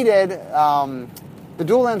needed, the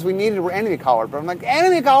dual lands we needed were enemy colored, but I'm like,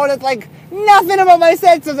 enemy color, that's like nothing about my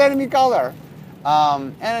set says enemy color.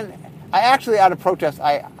 And I actually, out of protest,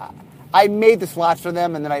 I I made the slots for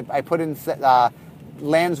them, and then I put in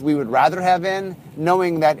lands we would rather have in,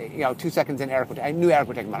 knowing that 2 seconds in I knew Eric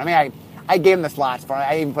would take them out. I mean, I gave him the slots for it.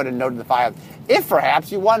 I even put a note in the file. If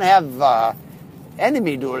perhaps you want to have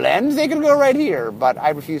enemy dual lands, they can go right here. But I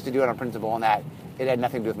refused to do it on principle, and that it had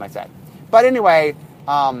nothing to do with my set. But anyway,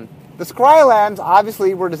 the Scry lands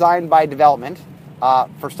obviously were designed by development.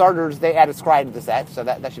 For starters, they added Scry to the set, so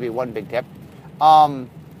that should be one big tip. So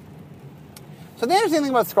the interesting thing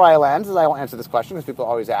about Scry lands is I won't answer this question because people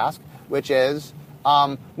always ask, which is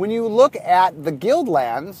when you look at the guild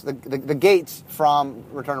lands, the gates from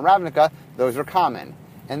Return to Ravnica, those are common.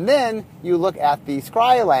 And then you look at the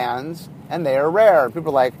Scry lands, and they are rare.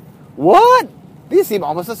 People are like, what? These seem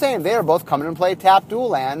almost the same. They are both come and play tap dual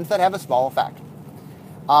lands that have a small effect.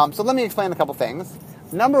 So let me explain a couple things.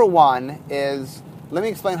 Number one is, let me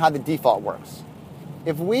explain how the default works.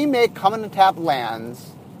 If we make come and tap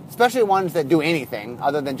lands, especially ones that do anything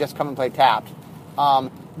other than just come and play tapped,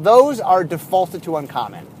 those are defaulted to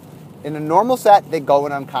uncommon. In a normal set, they go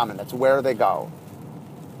in uncommon. That's where they go.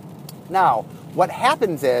 Now, what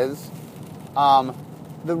happens is,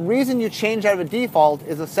 the reason you change out of a default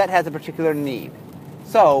is the set has a particular need.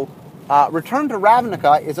 So, Return to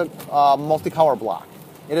Ravnica is a multicolor block.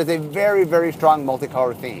 It is a very, very strong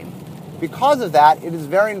multicolor theme. Because of that, it is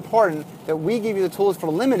very important that we give you the tools for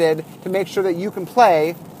Limited to make sure that you can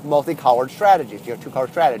play multicolored strategies, two-color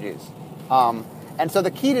strategies. And so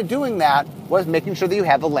the key to doing that was making sure that you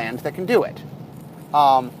have the lands that can do it.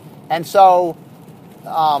 And so,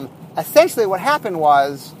 essentially what happened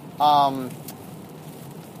was,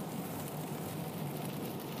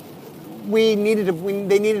 they needed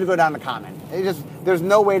to go down to common. There's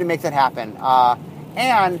no way to make that happen.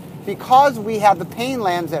 And because we have the pain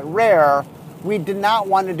lands at rare, we did not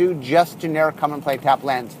want to do just generic come and play tap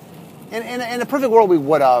lands. In a perfect world, we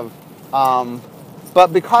would have.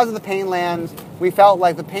 But because of the pain lands, we felt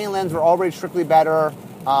like the pain lands were already strictly better.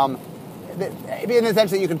 In the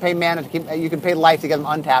sense that you can pay mana, you can pay life to get them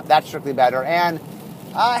untapped. That's strictly better. And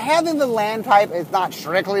having the land type is not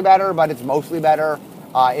strictly better, but it's mostly better.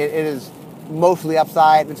 It is mostly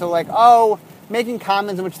upside. And so making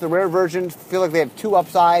commons in which the rare versions feel like they have 2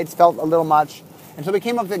 upsides felt a little much. And so we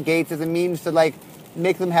came up with the gates as a means to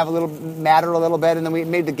make them have matter a little bit, and then we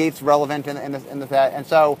made the gates relevant in the set. And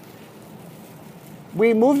so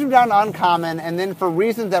we moved them down to uncommon, and then for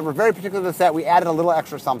reasons that were very particular to the set, we added a little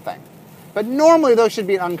extra something. But normally those should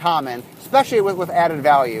be uncommon, especially with added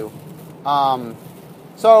value.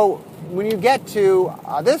 So when you get to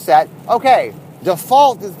this set, okay,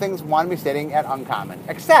 default is things want to be sitting at uncommon.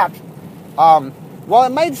 Except, while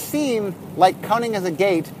it might seem like counting as a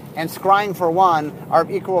gate and scrying for 1 are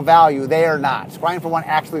of equal value, they are not. Scrying for 1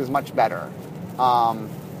 actually is much better.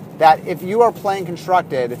 That if you are playing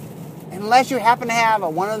constructed, unless you happen to have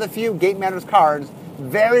one of the few Gate Matters cards,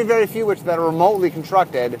 very, very few which that are remotely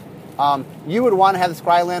constructed, you would want to have the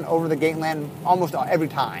Scry land over the Gate land almost every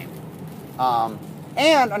time.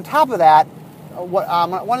 And on top of that,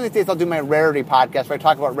 one of these days I'll do my rarity podcast where I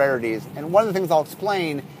talk about rarities. And one of the things I'll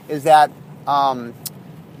explain is that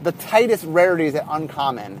the tightest rarities at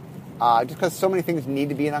uncommon, just because so many things need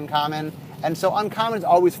to be in uncommon. And so uncommon is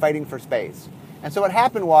always fighting for space. And so what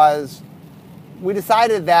happened was we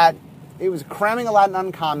decided that it was cramming a lot in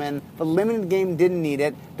uncommon. The limited game didn't need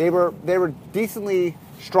it. They were decently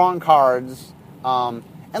strong cards. And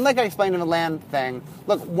like I explained in the land thing,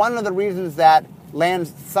 look, one of the reasons that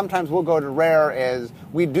lands sometimes will go to rare is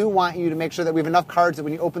we do want you to make sure that we have enough cards that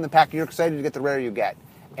when you open the pack, you're excited to get the rare you get.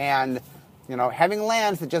 And, having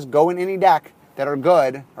lands that just go in any deck that are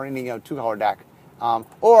good, or any, 2-color deck,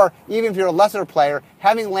 or even if you're a lesser player,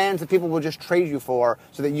 having lands that people will just trade you for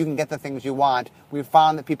so that you can get the things you want, we've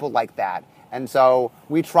found that people like that. And so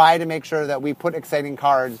we try to make sure that we put exciting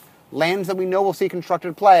cards. Lands that we know will see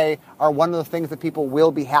constructed play are one of the things that people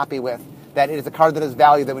will be happy with. That it is a card that has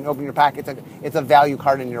value, that when you open your pack, it's a value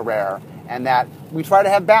card in your rare. And that we try to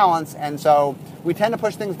have balance, and so we tend to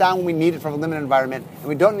push things down when we need it from a limited environment, and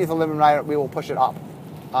we don't need the limited environment, we will push it up.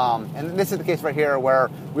 And this is the case right here, where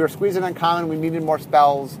we were squeezing uncommon, we needed more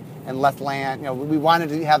spells and less land. We wanted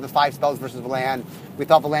to have the 5 spells versus the land. We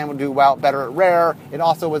thought the land would do better at rare. It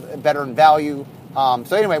also was better in value.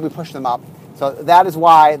 So anyway, we pushed them up. So that is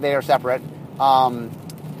why they are separate. I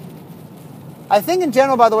think in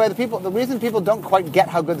general, by the way, the reason people don't quite get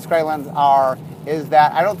how good the scry lands are is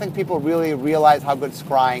that I don't think people really realize how good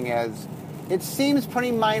scrying is. It seems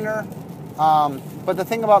pretty minor, but the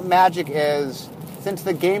thing about Magic is, since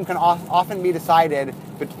the game can often be decided,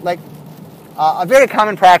 but a very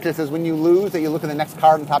common practice is when you lose that you look at the next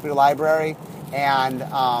card on top of your library, and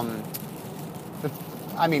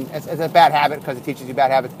it's a bad habit because it teaches you bad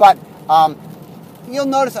habits, but you'll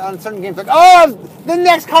notice on certain games, like, oh, the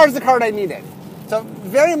next card is the card I needed. So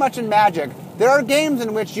very much in Magic, there are games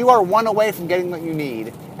in which you are one away from getting what you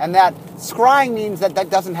need, and that scrying means that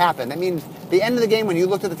doesn't happen. That means the end of the game, when you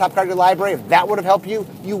looked at the top card of your library, if that would have helped you,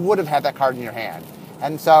 you would have had that card in your hand.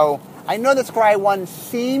 And so I know that Scry 1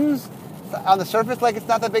 seems on the surface like it's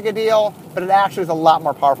not that big a deal, but it actually is a lot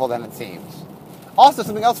more powerful than it seems. Also,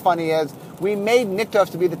 something else funny is we made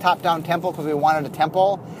Nykthos to be the top-down temple because we wanted a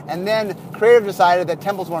temple, and then Creative decided that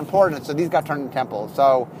temples were important, so these got turned into temples.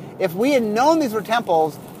 So if we had known these were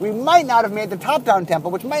temples, we might not have made the top-down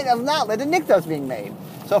temple, which might have not led to Nykthos being made.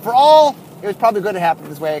 So for all, it was probably good to happen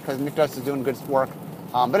this way because Nykthos is doing good work.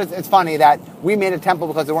 But it's funny that we made a temple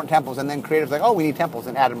because there weren't temples, and then Creative's like, oh, we need temples,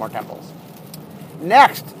 and added more temples.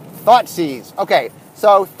 Next, Thoughtseize. Okay,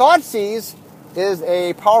 so Thoughtseize is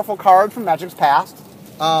a powerful card from Magic's past.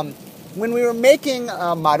 When we were making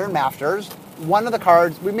Modern Masters, one of the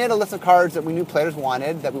cards, we made a list of cards that we knew players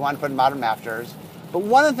wanted, that we wanted to put in Modern Masters. But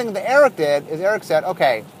one of the things that Eric did is Eric said,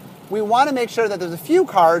 okay, we want to make sure that there's a few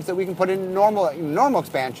cards that we can put in normal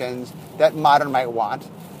expansions that Modern might want.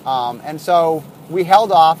 And so we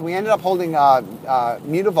held off. We ended up holding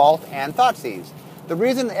Mutavault and Thoughtseize. The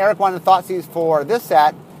reason Eric wanted Thoughtseize for this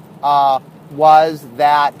set was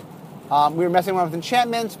that we were messing around with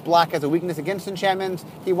enchantments. Black has a weakness against enchantments.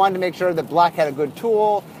 He wanted to make sure that Black had a good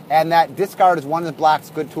tool, and that discard is one of Black's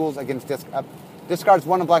good tools against discard is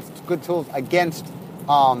one of Black's good tools against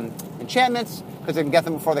enchantments because they can get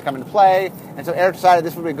them before they come into play. And so Eric decided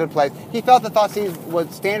this would be a good place. He felt that Thoughtseize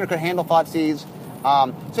was standard, could handle Thoughtseize.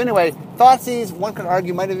 So anyway, Thoughtseize, one could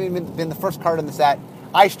argue, might have even been the first card in the set.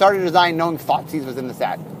 I started design knowing Thoughtseize was in the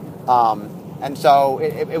set. And so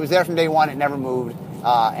it was there from day one. It never moved.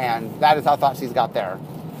 And that is how Thoughtseize got there.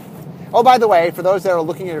 Oh, by the way, for those that are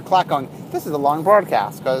looking at your clock going, this is a long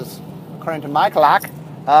broadcast, because according to my clock,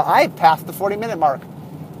 I passed the 40-minute mark.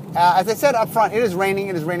 As I said up front, it is raining.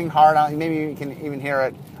 It is raining hard. Maybe you can even hear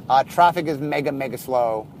it. Traffic is mega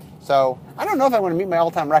slow. So I don't know if I want to meet my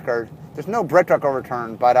all-time record. There's no brick truck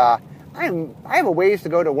overturn, but I have a ways to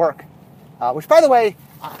go to work. Which, by the way,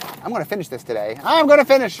 I'm going to finish this today. I'm going to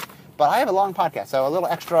finish, but I have a long podcast, so a little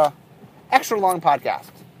extra long podcast.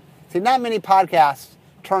 See, not many podcasts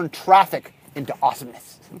turn traffic into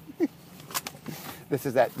awesomeness. This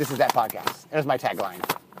is that podcast. There's my tagline.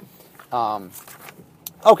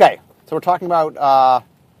 Okay, so we're talking about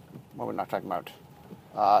what we're not talking about.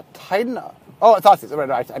 Titan. Oh, Thoughtseize.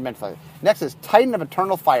 I meant Thoughtseize. Next is Titan of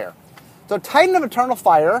Eternal Fire. So Titan of Eternal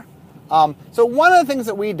Fire. So one of the things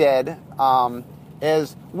that we did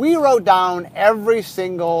is we wrote down every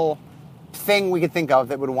single thing we could think of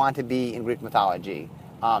that would want to be in Greek mythology.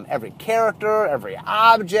 Every character, every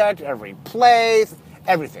object, every place,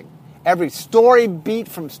 everything. Every story beat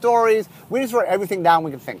from stories. We just wrote everything down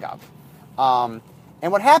we could think of.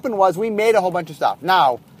 And what happened was we made a whole bunch of stuff.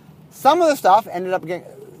 Now, some of the stuff ended up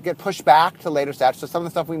get pushed back to later sets. So some of the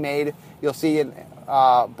stuff we made, you'll see in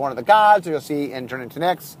Born of the Gods, or you'll see in Journey to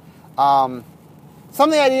Nyx. Some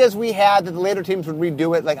of the ideas we had that the later teams would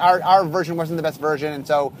redo it, like our version wasn't the best version, and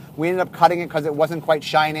so we ended up cutting it because it wasn't quite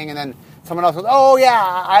shining, and then someone else goes, oh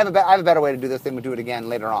yeah, I have a better way to do this, then we'll do it again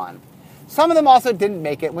later on. Some of them also didn't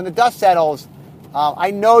make it. When the dust settles, I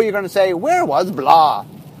know you're going to say, where was blah?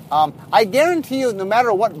 I guarantee you, no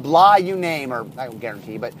matter what blah you name, or I don't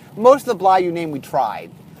guarantee, but most of the blah you name we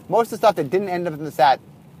tried. Most of the stuff that didn't end up in the set,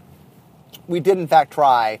 we did in fact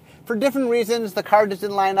try. For different reasons, the card just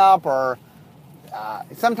didn't line up, or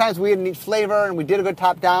sometimes we had a neat flavor and we did a good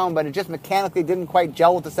top-down, but it just mechanically didn't quite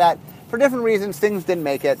gel with the set. For different reasons, things didn't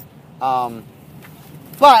make it. But,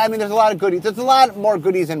 I mean, there's a lot of goodies. There's a lot more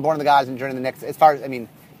goodies in Born of the Gods and Journey to the Nyx, as far as, I mean,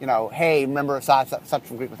 you know, hey, remember such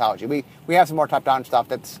from Greek mythology. We have some more top-down stuff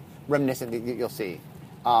that's reminiscent that you'll see.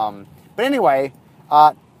 But anyway,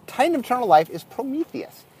 Titan of Eternal Life is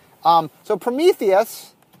Prometheus. So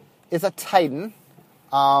Prometheus is a Titan.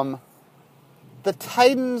 The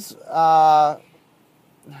Titans, I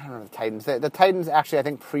don't know the Titans. The Titans actually, I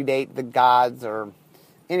think, predate the gods, or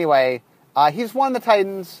anyway, he's one of the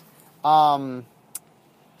Titans. I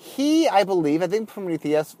think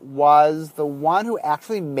Prometheus was the one who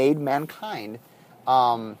actually made mankind,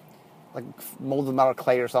 like molded them out of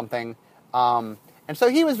clay or something. And so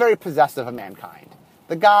he was very possessive of mankind.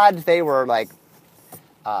 The gods, they were like,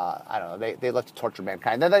 I don't know, they loved to torture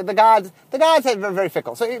mankind. The gods had very, very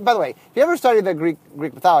fickle. So, by the way, if you ever study the Greek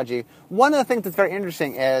mythology, one of the things that's very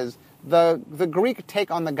interesting is the Greek take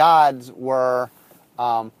on the gods were,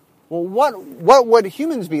 well, what would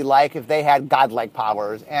humans be like if they had godlike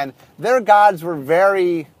powers? And their gods were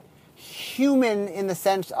very human in the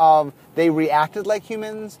sense of they reacted like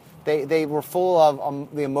humans. They were full of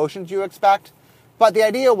the emotions you expect. But the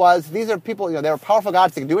idea was these are people, they were powerful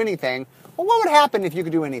gods that could do anything. Well, what would happen if you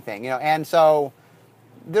could do anything? And so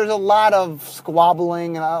there's a lot of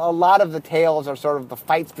squabbling, and a lot of the tales are sort of the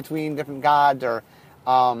fights between different gods,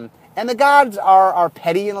 and the gods are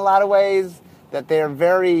petty in a lot of ways. That they're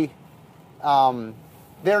very,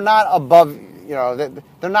 they're not above,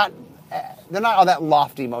 they're not all that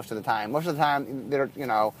lofty most of the time. Most of the time, they're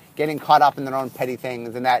getting caught up in their own petty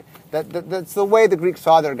things, and that's the way the Greeks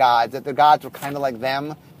saw their gods. That their gods were kind of like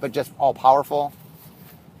them, but just all powerful.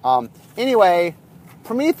 Anyway,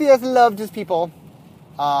 Prometheus loved his people.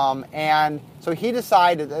 And so he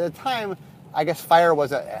decided, at the time, I guess fire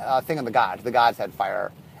was a thing of the gods. The gods had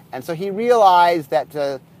fire. And so he realized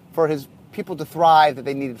that for his people to thrive, that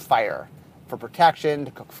they needed fire. For protection,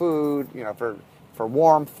 to cook food, for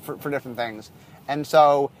warmth, for different things. And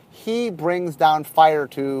so he brings down fire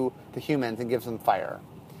to the humans and gives them fire.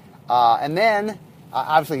 And then,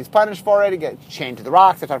 obviously, he's punished for it. He gets chained to the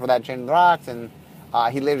rocks. I talked about that, chained to the rocks. And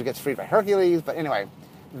he later gets freed by Hercules. But anyway,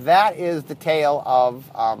 that is the tale of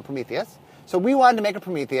Prometheus. So we wanted to make a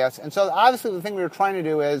Prometheus, and so obviously the thing we were trying to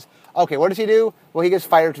do is, okay, what does he do? Well, he gives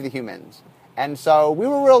fire to the humans. And so we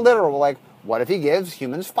were real literal. We're like, what if he gives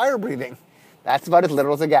humans fire breathing? That's about as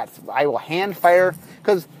literal as it gets. I will hand fire,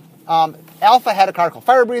 because Alpha had a card called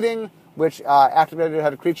Fire Breathing, which activated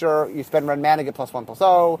had a creature, you spend red mana, get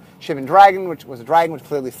 +1/+0. Shivan Dragon, which was a dragon, which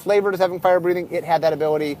clearly flavored as having fire breathing, it had that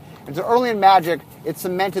ability. And so early in Magic, it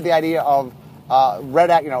cemented the idea of red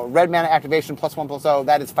mana activation +1/+0,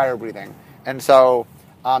 that is fire breathing. And so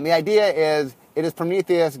the idea is it is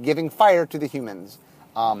Prometheus giving fire to the humans.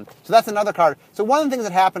 So that's another card. So one of the things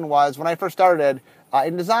that happened was when I first started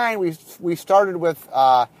in design, we started with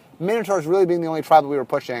Minotaurs really being the only tribe that we were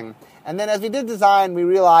pushing. And then as we did design, we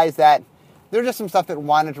realized that there was just some stuff that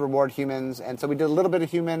wanted to reward humans, and so we did a little bit of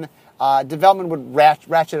human. Development would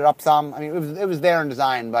ratchet it up some. I mean, it was there in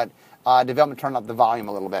design, but development turned up the volume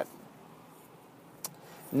a little bit.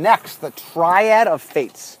 Next, the Triad of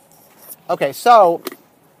Fates. Okay, so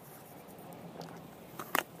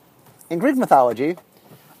in Greek mythology,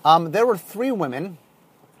 there were three women.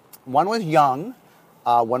 One was young,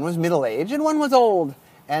 one was middle-aged, and one was old.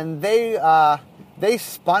 And they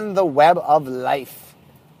spun the web of life.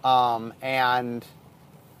 So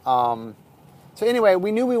anyway,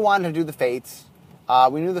 we knew we wanted to do the Fates.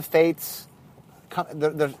 We knew the Fates,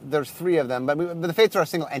 there's three of them, but the Fates are a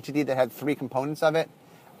single entity that had three components of it.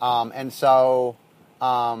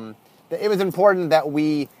 It was important that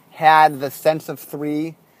we had the sense of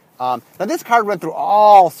three. Now this card went through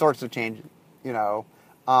all sorts of changes,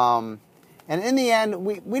 and in the end,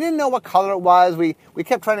 we didn't know what color it was. We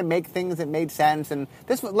kept trying to make things that made sense, and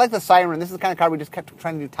this was like the Siren. This is the kind of card we just kept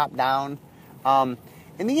trying to do top down. In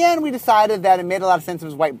the end, we decided that it made a lot of sense. It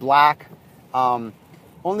was white black, only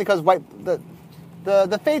because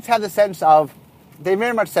the Fates have the sense of they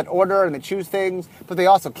very much set order and they choose things, but they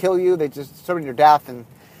also kill you. They just serve your death, and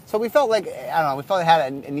so we felt like, I don't know, we felt it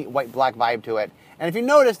had a neat white-black vibe to it. And if you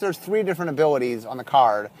notice, there's three different abilities on the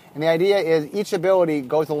card. And the idea is each ability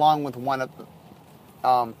goes along with one of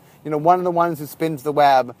the ones who spins the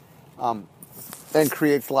web and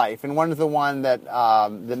creates life. And one is the one that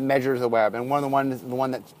measures the web. And one of the ones is the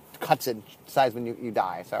one that cuts it, decides when you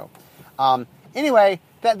die. So anyway,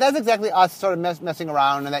 that's exactly us sort of messing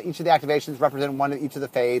around, and that each of the activations represent one of each of the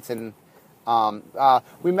Fates. And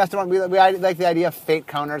we messed around. We like the idea of fate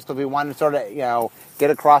counters because we wanted to sort of,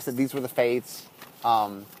 get across that these were the Fates.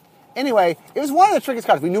 Anyway, it was one of the trickiest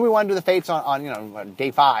cards. We knew we wanted to do the Fates on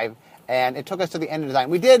day 5, and it took us to the end of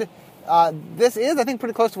design. We did. This is, I think,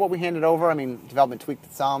 pretty close to what we handed over. I mean, development tweaked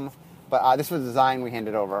it some, but this was the design we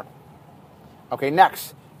handed over. Okay,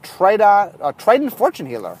 next, Triton Fortune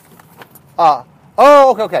Healer.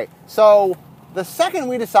 Okay. So the second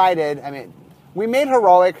we decided, we made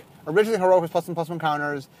Heroic. Originally, Heroic was +1/+1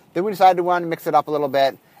 counters. Then we decided we wanted to mix it up a little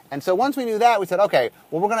bit. And so once we knew that, we said, okay,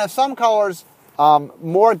 well, we're going to have some colors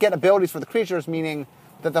more get abilities for the creatures, meaning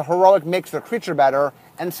that the Heroic makes their creature better,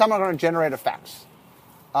 and some are going to generate effects.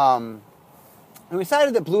 And we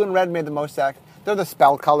decided that blue and red made the most sense. They're the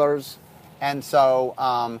spell colors. And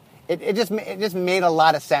so it just made a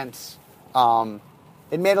lot of sense.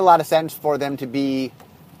 It made a lot of sense for them to be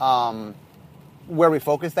where we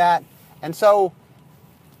focused that. And so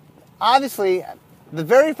obviously, the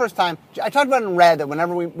very first time, I talked about in red that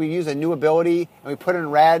whenever we use a new ability and we put it in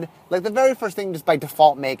red, like the very first thing just by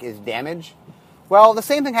default make is damage. Well, the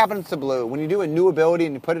same thing happens to blue. When you do a new ability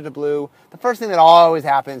and you put it to blue, the first thing that always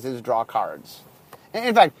happens is draw cards.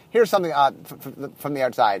 In fact, here's something from the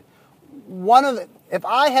outside. If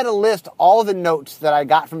I had to list all the notes that I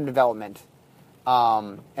got from development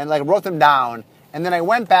and like wrote them down. And then I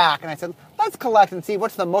went back and I said, let's collect and see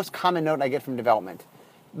what's the most common note I get from development.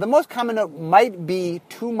 The most common note might be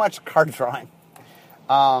too much card drawing.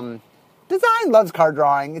 Design loves card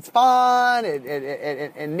drawing. It's fun.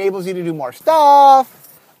 It enables you to do more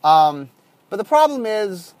stuff. But the problem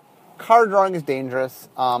is card drawing is dangerous.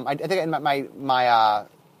 I think in my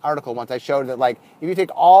article once I showed that like if you take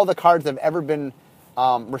all the cards that have ever been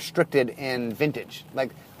restricted in Vintage,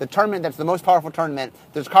 like the tournament that's the most powerful tournament,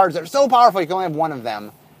 there's cards that are so powerful you can only have one of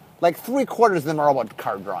them. Like 3/4 of them are all about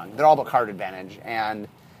card drawing. They're all about card advantage, and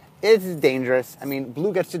it's dangerous. I mean,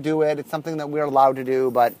 Blue gets to do it. It's something that we're allowed to do,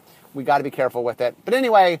 but we got to be careful with it. But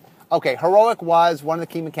anyway, okay, Heroic was one of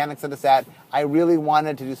the key mechanics of the set. I really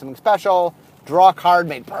wanted to do something special. Draw a card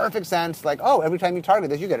made perfect sense. Like, oh, every time you target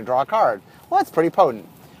this, you get to draw a card. Well, that's pretty potent.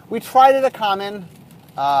 We tried it at Common,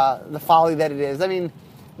 the folly that it is. I mean,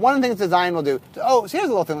 one of the things design will do. Oh, so here's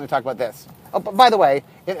a little thing. Let me talk about this. Oh, by the way,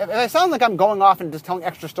 if I sound like I'm going off and just telling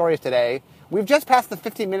extra stories today, we've just passed the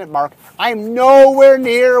 15-minute mark. I'm nowhere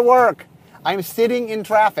near work. I'm sitting in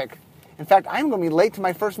traffic. In fact, I'm going to be late to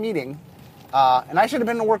my first meeting, and I should have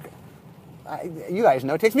been to work. You guys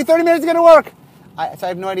know it takes me 30 minutes to get to work. So I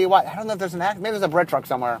have no idea why. I don't know if there's maybe there's a bread truck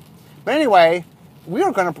somewhere. But anyway,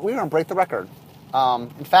 we're going to break the record.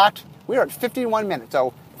 In fact, we are at 51 minutes.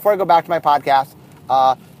 So before I go back to my podcast,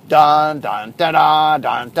 dun dun da da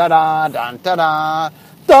dun da da dun da da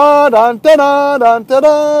dun dun da dun da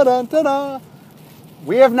da dun da da.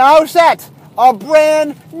 We have now set a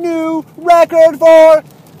brand new record for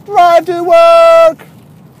Drive to Work.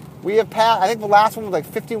 We have passed. I think the last one was like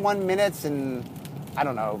 51 minutes and I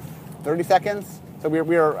don't know 30 seconds. So we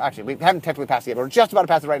haven't technically passed it yet. We're just about to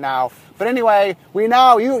pass it right now. But anyway,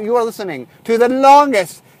 you are listening to the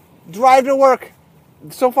longest Drive to Work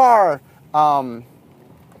so far. And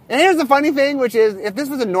here's the funny thing, which is if this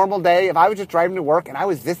was a normal day, if I was just driving to work and I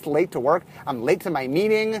was this late to work, I'm late to my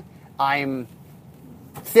meeting, I'm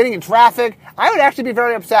sitting in traffic, I would actually be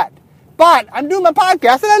very upset. But I'm doing my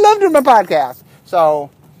podcast, and I love doing my podcast.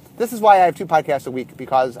 So this is why I have 2 podcasts a week,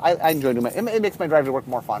 because I enjoy doing it makes my drive to work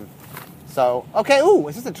more fun. So, okay,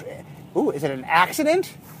 is it an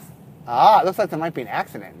accident? It looks like there might be an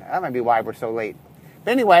accident. That might be why we're so late.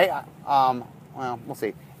 But anyway, well, we'll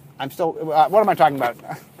see. I'm still, what am I talking about?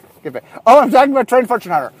 I'm talking about Train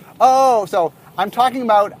Fortune Hunter. So I'm talking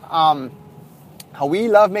about how we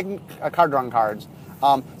love making card drawing cards.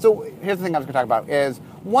 So here's the thing I was going to talk about is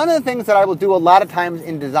one of the things that I will do a lot of times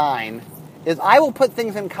in design is I will put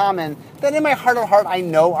things in common that in my heart of heart I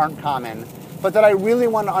know aren't common, but that I really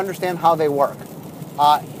want to understand how they work.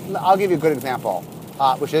 I'll give you a good example,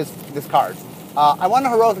 which is this card. I want a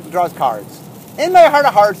Heroic that draws cards. In my heart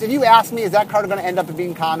of hearts, if you ask me, is that card going to end up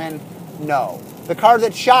being common? No. The card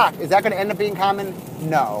that's Shock, is that going to end up being common?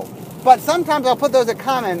 No. But sometimes I'll put those at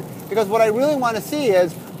common because what I really want to see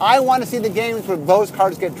is I want to see the games where those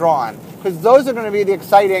cards get drawn, because those are going to be the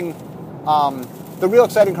exciting, the real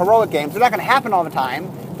exciting Heroic games. They're not going to happen all the time.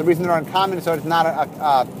 The reason they're uncommon is so it's not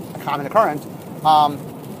a common occurrence.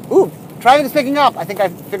 Traffic is picking up. I think I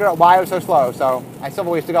figured out why I was so slow. So I still have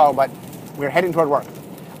a ways to go, but we're heading toward work.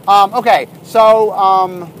 I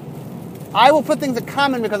will put things in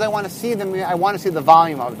common because I want to see them. I want to see the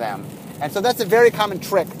volume of them. And so that's a very common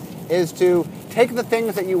trick, is to take the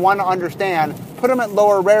things that you want to understand, put them at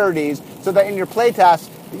lower rarities, so that in your playtest,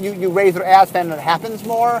 you raise their ad spend and it happens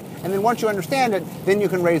more. And then once you understand it, then you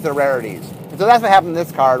can raise their rarities. And so that's what happened in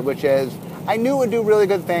this card, which is I knew it would do really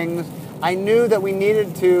good things. I knew that we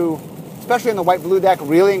needed to, especially in the white-blue deck,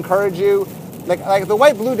 really encourage you. Like the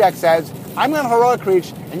white-blue deck says, I'm going to Heroic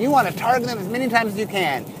Reach, and you want to target them as many times as you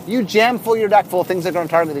can. You jam full your deck full of things that are going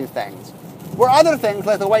to target these things. Where other things,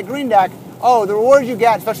 like the white-green deck, the reward you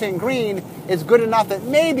get, especially in green, is good enough that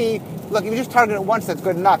maybe, look, if you just target it once, that's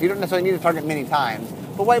good enough. You don't necessarily need to target many times.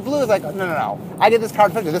 But white-blue is like, no. I get this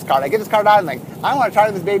card, especially this card. I get this card out, and I want to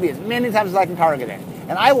target this baby as many times as I can target it.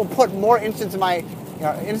 And I will put more instants in my,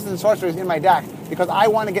 instant sorceries in my deck because I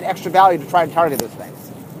want to get extra value to try to target those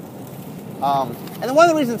things. And then one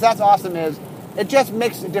of the reasons that's awesome is it just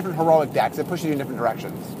makes different Heroic decks. It pushes you in different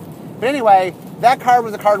directions. But anyway, that card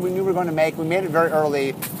was a card we knew we were going to make. We made it very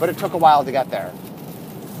early, but it took a while to get there.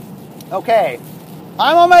 Okay,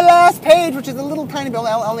 I'm on my last page, which is a little tiny bit.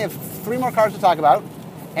 I only have 3 more cards to talk about,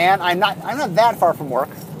 and I'm not that far from work.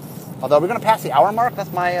 Although we're going to pass the hour mark.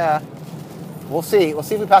 That's my. We'll see. We'll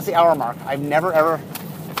see if we pass the hour mark. I've never ever.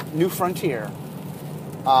 New frontier.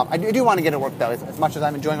 I do want to get to work though. As much as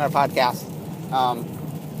I'm enjoying our podcast,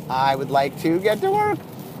 I would like to get to work.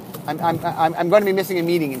 I'm going to be missing a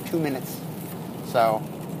meeting in 2 minutes. So,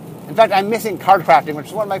 in fact, I'm missing card crafting, which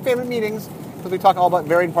is one of my favorite meetings, because we talk all about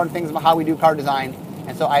very important things about how we do card design,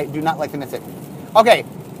 and so I do not like to miss it. Okay,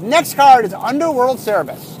 next card is Underworld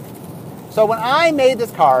Cerberus. So when I made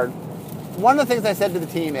this card, one of the things I said to the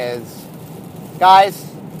team is, guys,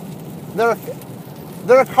 there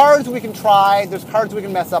are cards we can try, there's cards we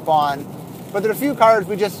can mess up on, but there are a few cards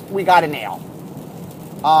we got to nail.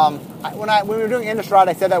 When we were doing Innistrad,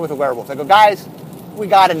 I said that with the werewolves. I go, guys, we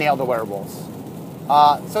got to nail the werewolves.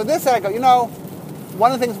 So this, I go,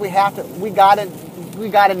 one of the things we got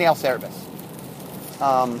to nail Cerberus.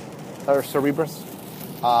 Or Cerberus.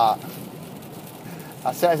 I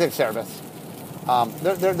think Cerberus.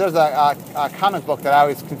 There's a comic book that I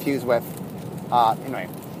always confuse with. Anyway.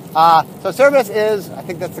 So Cerberus is, I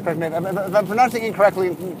think that's the correct name. If I'm pronouncing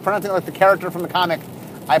incorrectly, pronouncing it like the character from the comic,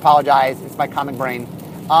 I apologize. It's my comic brain.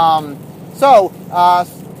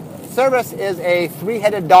 Cerberus is a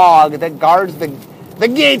three-headed dog that guards the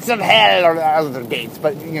gates of hell, or other gates,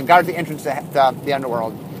 but guards the entrance to the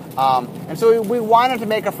underworld. And so we wanted to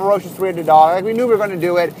make a ferocious three-headed dog. Like, we knew we were going to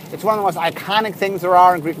do it. It's one of the most iconic things there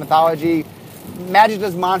are in Greek mythology. Magic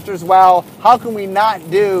does monsters well. How can we not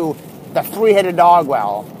do the three-headed dog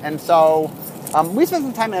well? And so we spent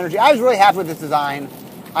some time and energy. I was really happy with this design.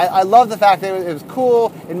 I love the fact that it was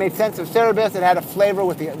cool. It made sense of Cerberus. It had a flavor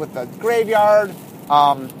with the graveyard.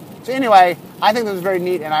 So anyway, I think this was very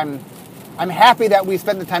neat, and I'm happy that we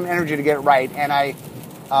spent the time and energy to get it right. And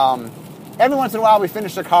every once in a while we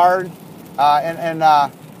finish a card,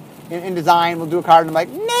 in design we'll do a card and I'm like,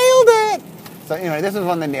 nailed it! So anyway, this is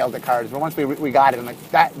one of the nailed it cards. But once we got it, I'm like,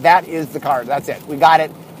 that is the card. That's it. We got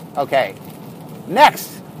it. Okay. Next,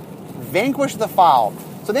 Vanquish the Foul.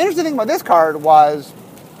 So the interesting thing about this card was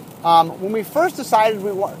when we first decided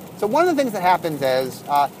so one of the things that happens is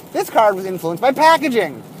this card was influenced by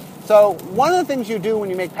packaging. So one of the things you do when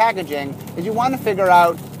you make packaging is you want to figure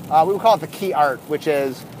out, we would call it the key art, which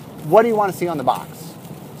is, what do you want to see on the box?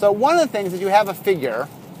 So one of the things is you have a figure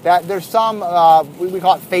that there's some, we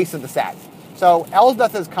call it face of the set. So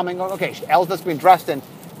Elsbeth is coming, okay, Elsbeth's being dressed in,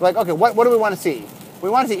 we're like, okay, what do we want to see? We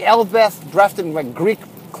want to see Elsbeth dressed in like Greek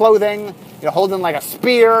clothing, holding like a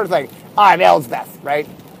spear. It's like, I'm Elsbeth, right?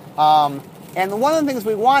 And one of the things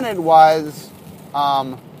we wanted was,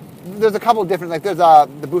 there's a couple of different, like there's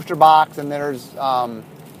the booster box, and there's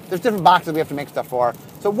different boxes we have to make stuff for.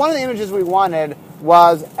 So one of the images we wanted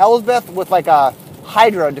was Elsbeth with like a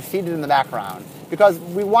Hydra defeated in the background, because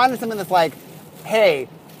we wanted something that's like, hey,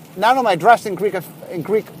 not only am I dressed in Greek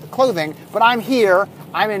clothing, but I'm here,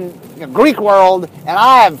 I'm in a Greek world, and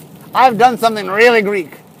I've done something really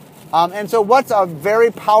Greek. And so what's a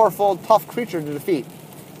very powerful, tough creature to defeat?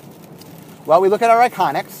 Well, we look at our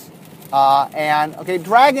iconics, and okay,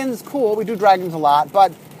 dragons, cool, we do dragons a lot,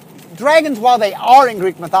 but dragons, while they are in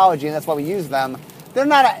Greek mythology, and that's why we use them, they're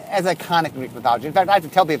not as iconic in Greek mythology. In fact, I have to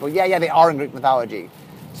tell people, yeah, they are in Greek mythology.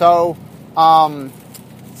 So,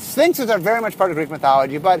 sphinxes are very much part of Greek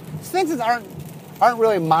mythology, but sphinxes aren't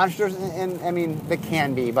really monsters, and I mean, they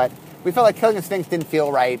can be, but we felt like killing a sphinx didn't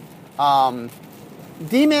feel right.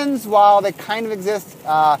 Demons, while they kind of exist,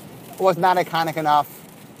 was not iconic enough.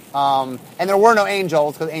 And there were no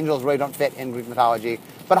angels, because angels really don't fit in Greek mythology.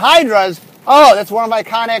 But hydras, that's one of my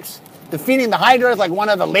iconics. Defeating the hydra is like one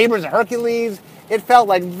of the labors of Hercules. It felt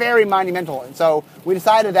like very monumental. And so we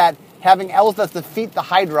decided that having Elsbeth defeat the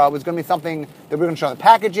hydra was going to be something that we were going to show in the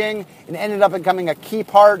packaging. It ended up becoming a key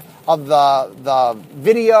part of the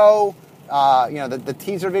video, the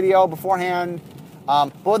teaser video beforehand.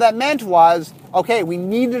 But what that meant was, okay, we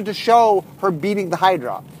needed to show her beating the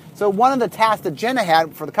hydra. So one of the tasks that Jenna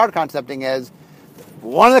had for the card concepting is,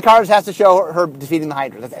 one of the cards has to show her defeating the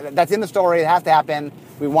hydra. That's in the story. It has to happen.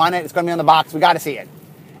 We want it. It's going to be on the box. We got to see it.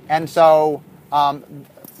 And so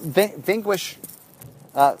Vanquish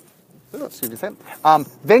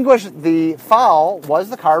Vanquish the Foul was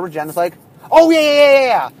the card where Jenna's like, oh,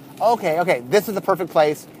 yeah. Okay, this is the perfect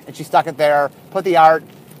place. And she stuck it there, put the art,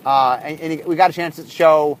 and we got a chance to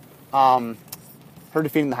show her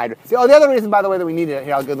defeating the Hydra. The other reason, by the way, that we needed it,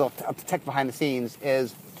 here, I'll give a little tech behind the scenes,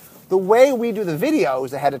 is the way we do the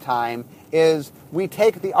videos ahead of time is we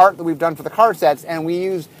take the art that we've done for the card sets and we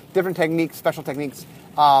use different techniques, special techniques,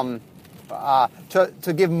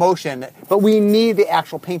 to give motion, but we need the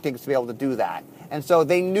actual paintings to be able to do that. And so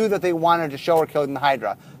they knew that they wanted to show her killing the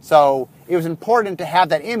Hydra. So it was important to have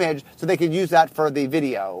that image so they could use that for the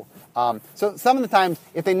video. So some of the times,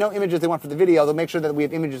 if they know images they want for the video, they'll make sure that we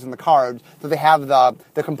have images in the cards so they have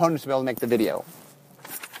the components to be able to make the video.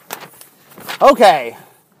 Okay,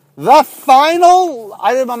 the final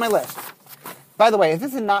item on my list. By the way, if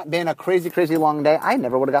this had not been a crazy, crazy long day, I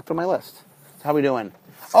never would have got through my list. So how are we doing?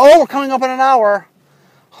 Oh, we're coming up in an hour.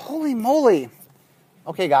 Holy moly.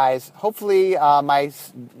 Okay, guys, hopefully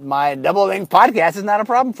my double length podcast is not a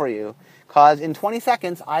problem for you, because in 20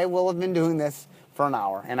 seconds I will have been doing this for an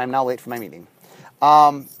hour, and I'm now late for my meeting.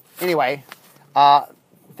 Anyway,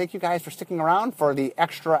 thank you guys for sticking around for the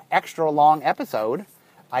extra long episode.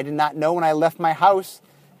 I did not know when I left my house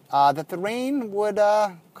that the rain would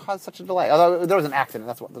cause such a delay. Although there was an accident,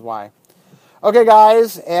 that's why. Okay,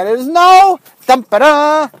 guys, and it is now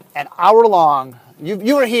an hour long.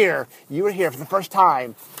 You were here. You were here for the first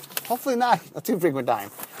time. Hopefully not a too frequent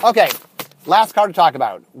time. Okay, last card to talk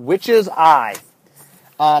about, Witch's Eye.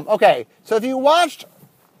 Okay, so if you watched,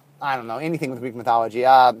 I don't know, anything with Greek mythology,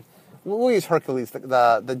 we'll use Hercules,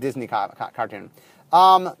 the Disney cartoon.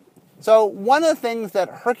 So one of the things that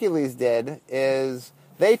Hercules did is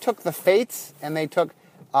they took the fates and they took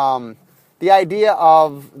the idea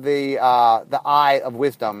of the eye of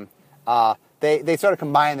wisdom. They sort of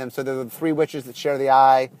combine them. So there are the three witches that share the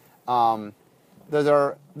eye. Those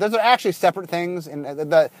are actually separate things. And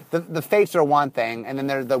the fates are one thing, and then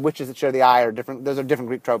there are the witches that share the eye are different. Those are different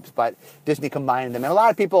Greek tropes, but Disney combined them. And a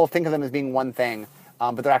lot of people think of them as being one thing,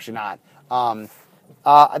 but they're actually not.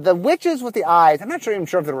 The witches with the eyes, I'm not even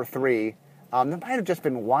sure if there were three. There might have just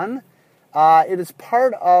been one. It is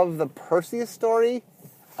part of the Perseus story.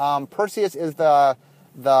 Perseus is the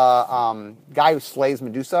guy who slays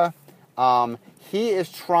Medusa. He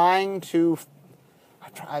is trying to.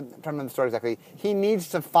 I'm trying to remember the story exactly. He needs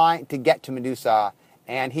to get to Medusa,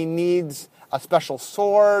 and he needs a special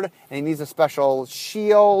sword, and he needs a special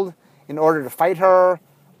shield in order to fight her.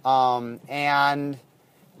 And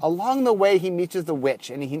along the way, he meets the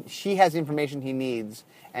witch, and she has the information he needs,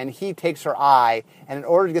 and he takes her eye. And in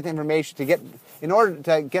order to get the information, in order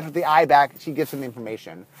to get the eye back, she gives him the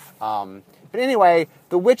information. But anyway,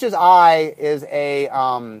 the witch's eye is a.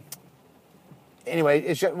 Anyway,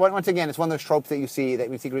 it's just, once again, it's one of those tropes that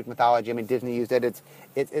we see Greek mythology. I mean, Disney used it.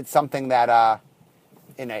 It's something that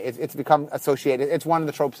it's become associated. It's one of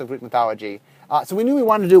the tropes of Greek mythology. So we knew we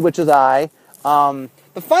wanted to do witch's eye.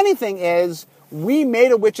 The funny thing is, we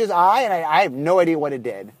made a witch's eye, and I have no idea what it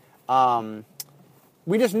did.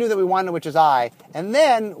 We just knew that we wanted a witch's eye, and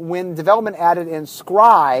then when development added in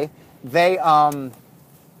Scry, they said,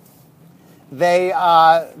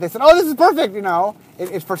 "Oh, this is perfect."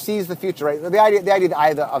 It foresees the future, right? The idea of the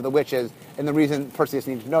eye of the witches, and the reason Perseus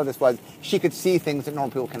needed to know this was she could see things that normal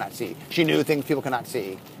people cannot see. She knew things people cannot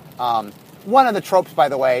see. One of the tropes, by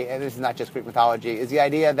the way, and this is not just Greek mythology, is the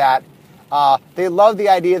idea that they love the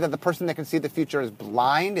idea that the person that can see the future is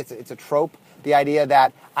blind. It's a trope. The idea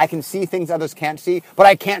that I can see things others can't see, but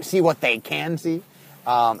I can't see what they can see.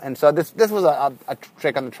 And so this was a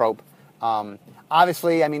trick on the trope.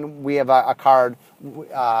 Obviously, I mean, we have a card,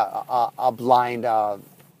 a blind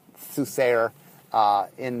soothsayer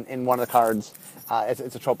in one of the cards.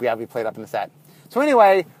 It's a trope we played up in the set. So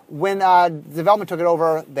anyway, when development took it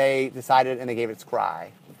over, they decided and they gave it Scry.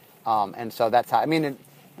 And so that's how, I mean,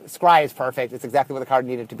 Scry is perfect. It's exactly what the card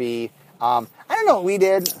needed to be. I don't know what we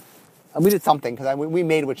did. We did something, because we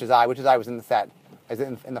made Witch's Eye. Witch's Eye was in the set,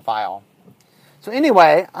 in the file. So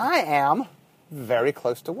anyway, I am very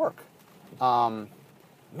close to work. Man,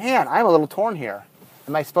 I'm a little torn here.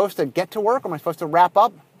 Am I supposed to get to work, or am I supposed to wrap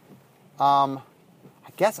up? I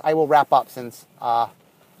guess I will wrap up, since I'm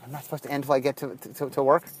not supposed to end until I get to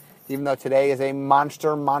work, even though today is a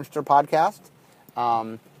monster podcast.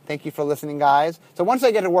 Thank you for listening, guys. So once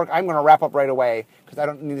I get to work, I'm going to wrap up right away, because I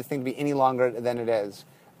don't need this thing to be any longer than it is.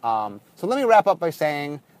 So let me wrap up by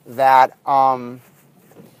saying that Theros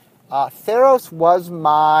was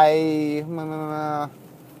my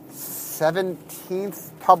 17th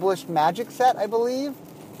published Magic set, I believe.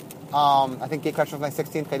 I think Gatecrasher was my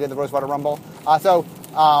 16th. I did the Rosewater Rumble. So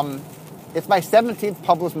it's my 17th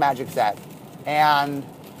published Magic set. And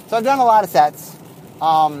so I've done a lot of sets.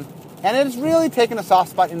 And it's really taken a soft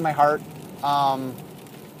spot in my heart.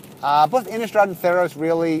 Both Innistrad and Theros,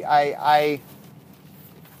 really,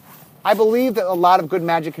 I believe that a lot of good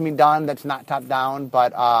Magic can be done that's not top-down,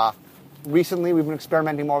 but recently we've been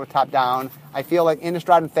experimenting more with top-down. I feel like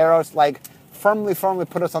Innistrad and Theros firmly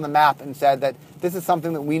put us on the map and said that this is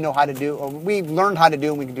something that we know how to do, or we've learned how to do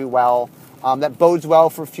and we can do well. That bodes well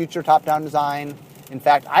for future top-down design. In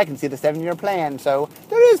fact, I can see the 7-year plan, so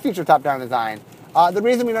there is future top-down design. The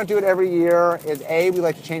reason we don't do it every year is, A, we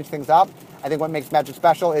like to change things up. I think what makes Magic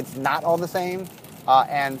special, it's not all the same.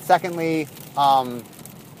 And secondly,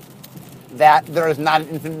 that there is not an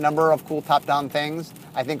infinite number of cool top-down things.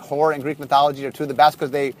 I think horror and Greek mythology are two of the best,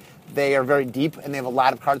 because they are very deep, and they have a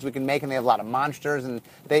lot of cards we can make, and they have a lot of monsters, and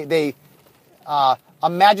a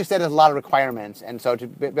magic set has a lot of requirements, and so to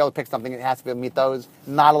be able to pick something, it has to be able to meet those.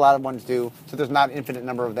 Not a lot of ones do, so there's not an infinite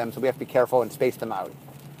number of them, so we have to be careful and space them out.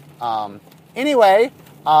 Anyway,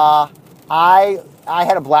 I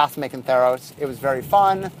had a blast making Theros. It was very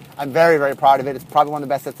fun. I'm very, very proud of it. It's probably one of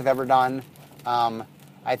the best sets I've ever done.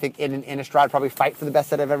 I think Innistrad probably fight for the best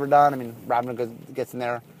set I've ever done. I mean, Ravnica gets in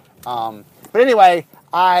there. But anyway,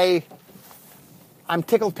 I'm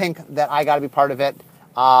tickled pink that I got to be part of it.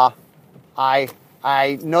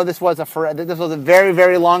 I know this was a very,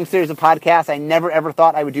 very long series of podcasts. I never, ever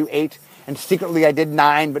thought I would do 8, and secretly I did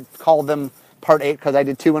 9, but called them part 8 because I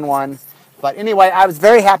did 2 in 1. But anyway, I was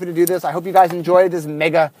very happy to do this. I hope you guys enjoyed this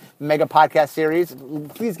mega podcast series.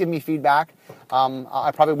 Please give me feedback.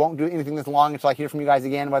 I probably won't do anything this long until I hear from you guys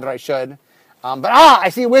again, whether I should. But I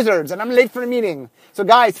see Wizards, and I'm late for a meeting. So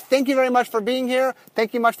guys, thank you very much for being here.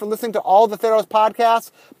 Thank you much for listening to all the Theros podcasts.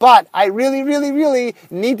 But I really, really, really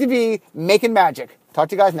need to be making magic. Talk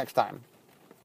to you guys next time.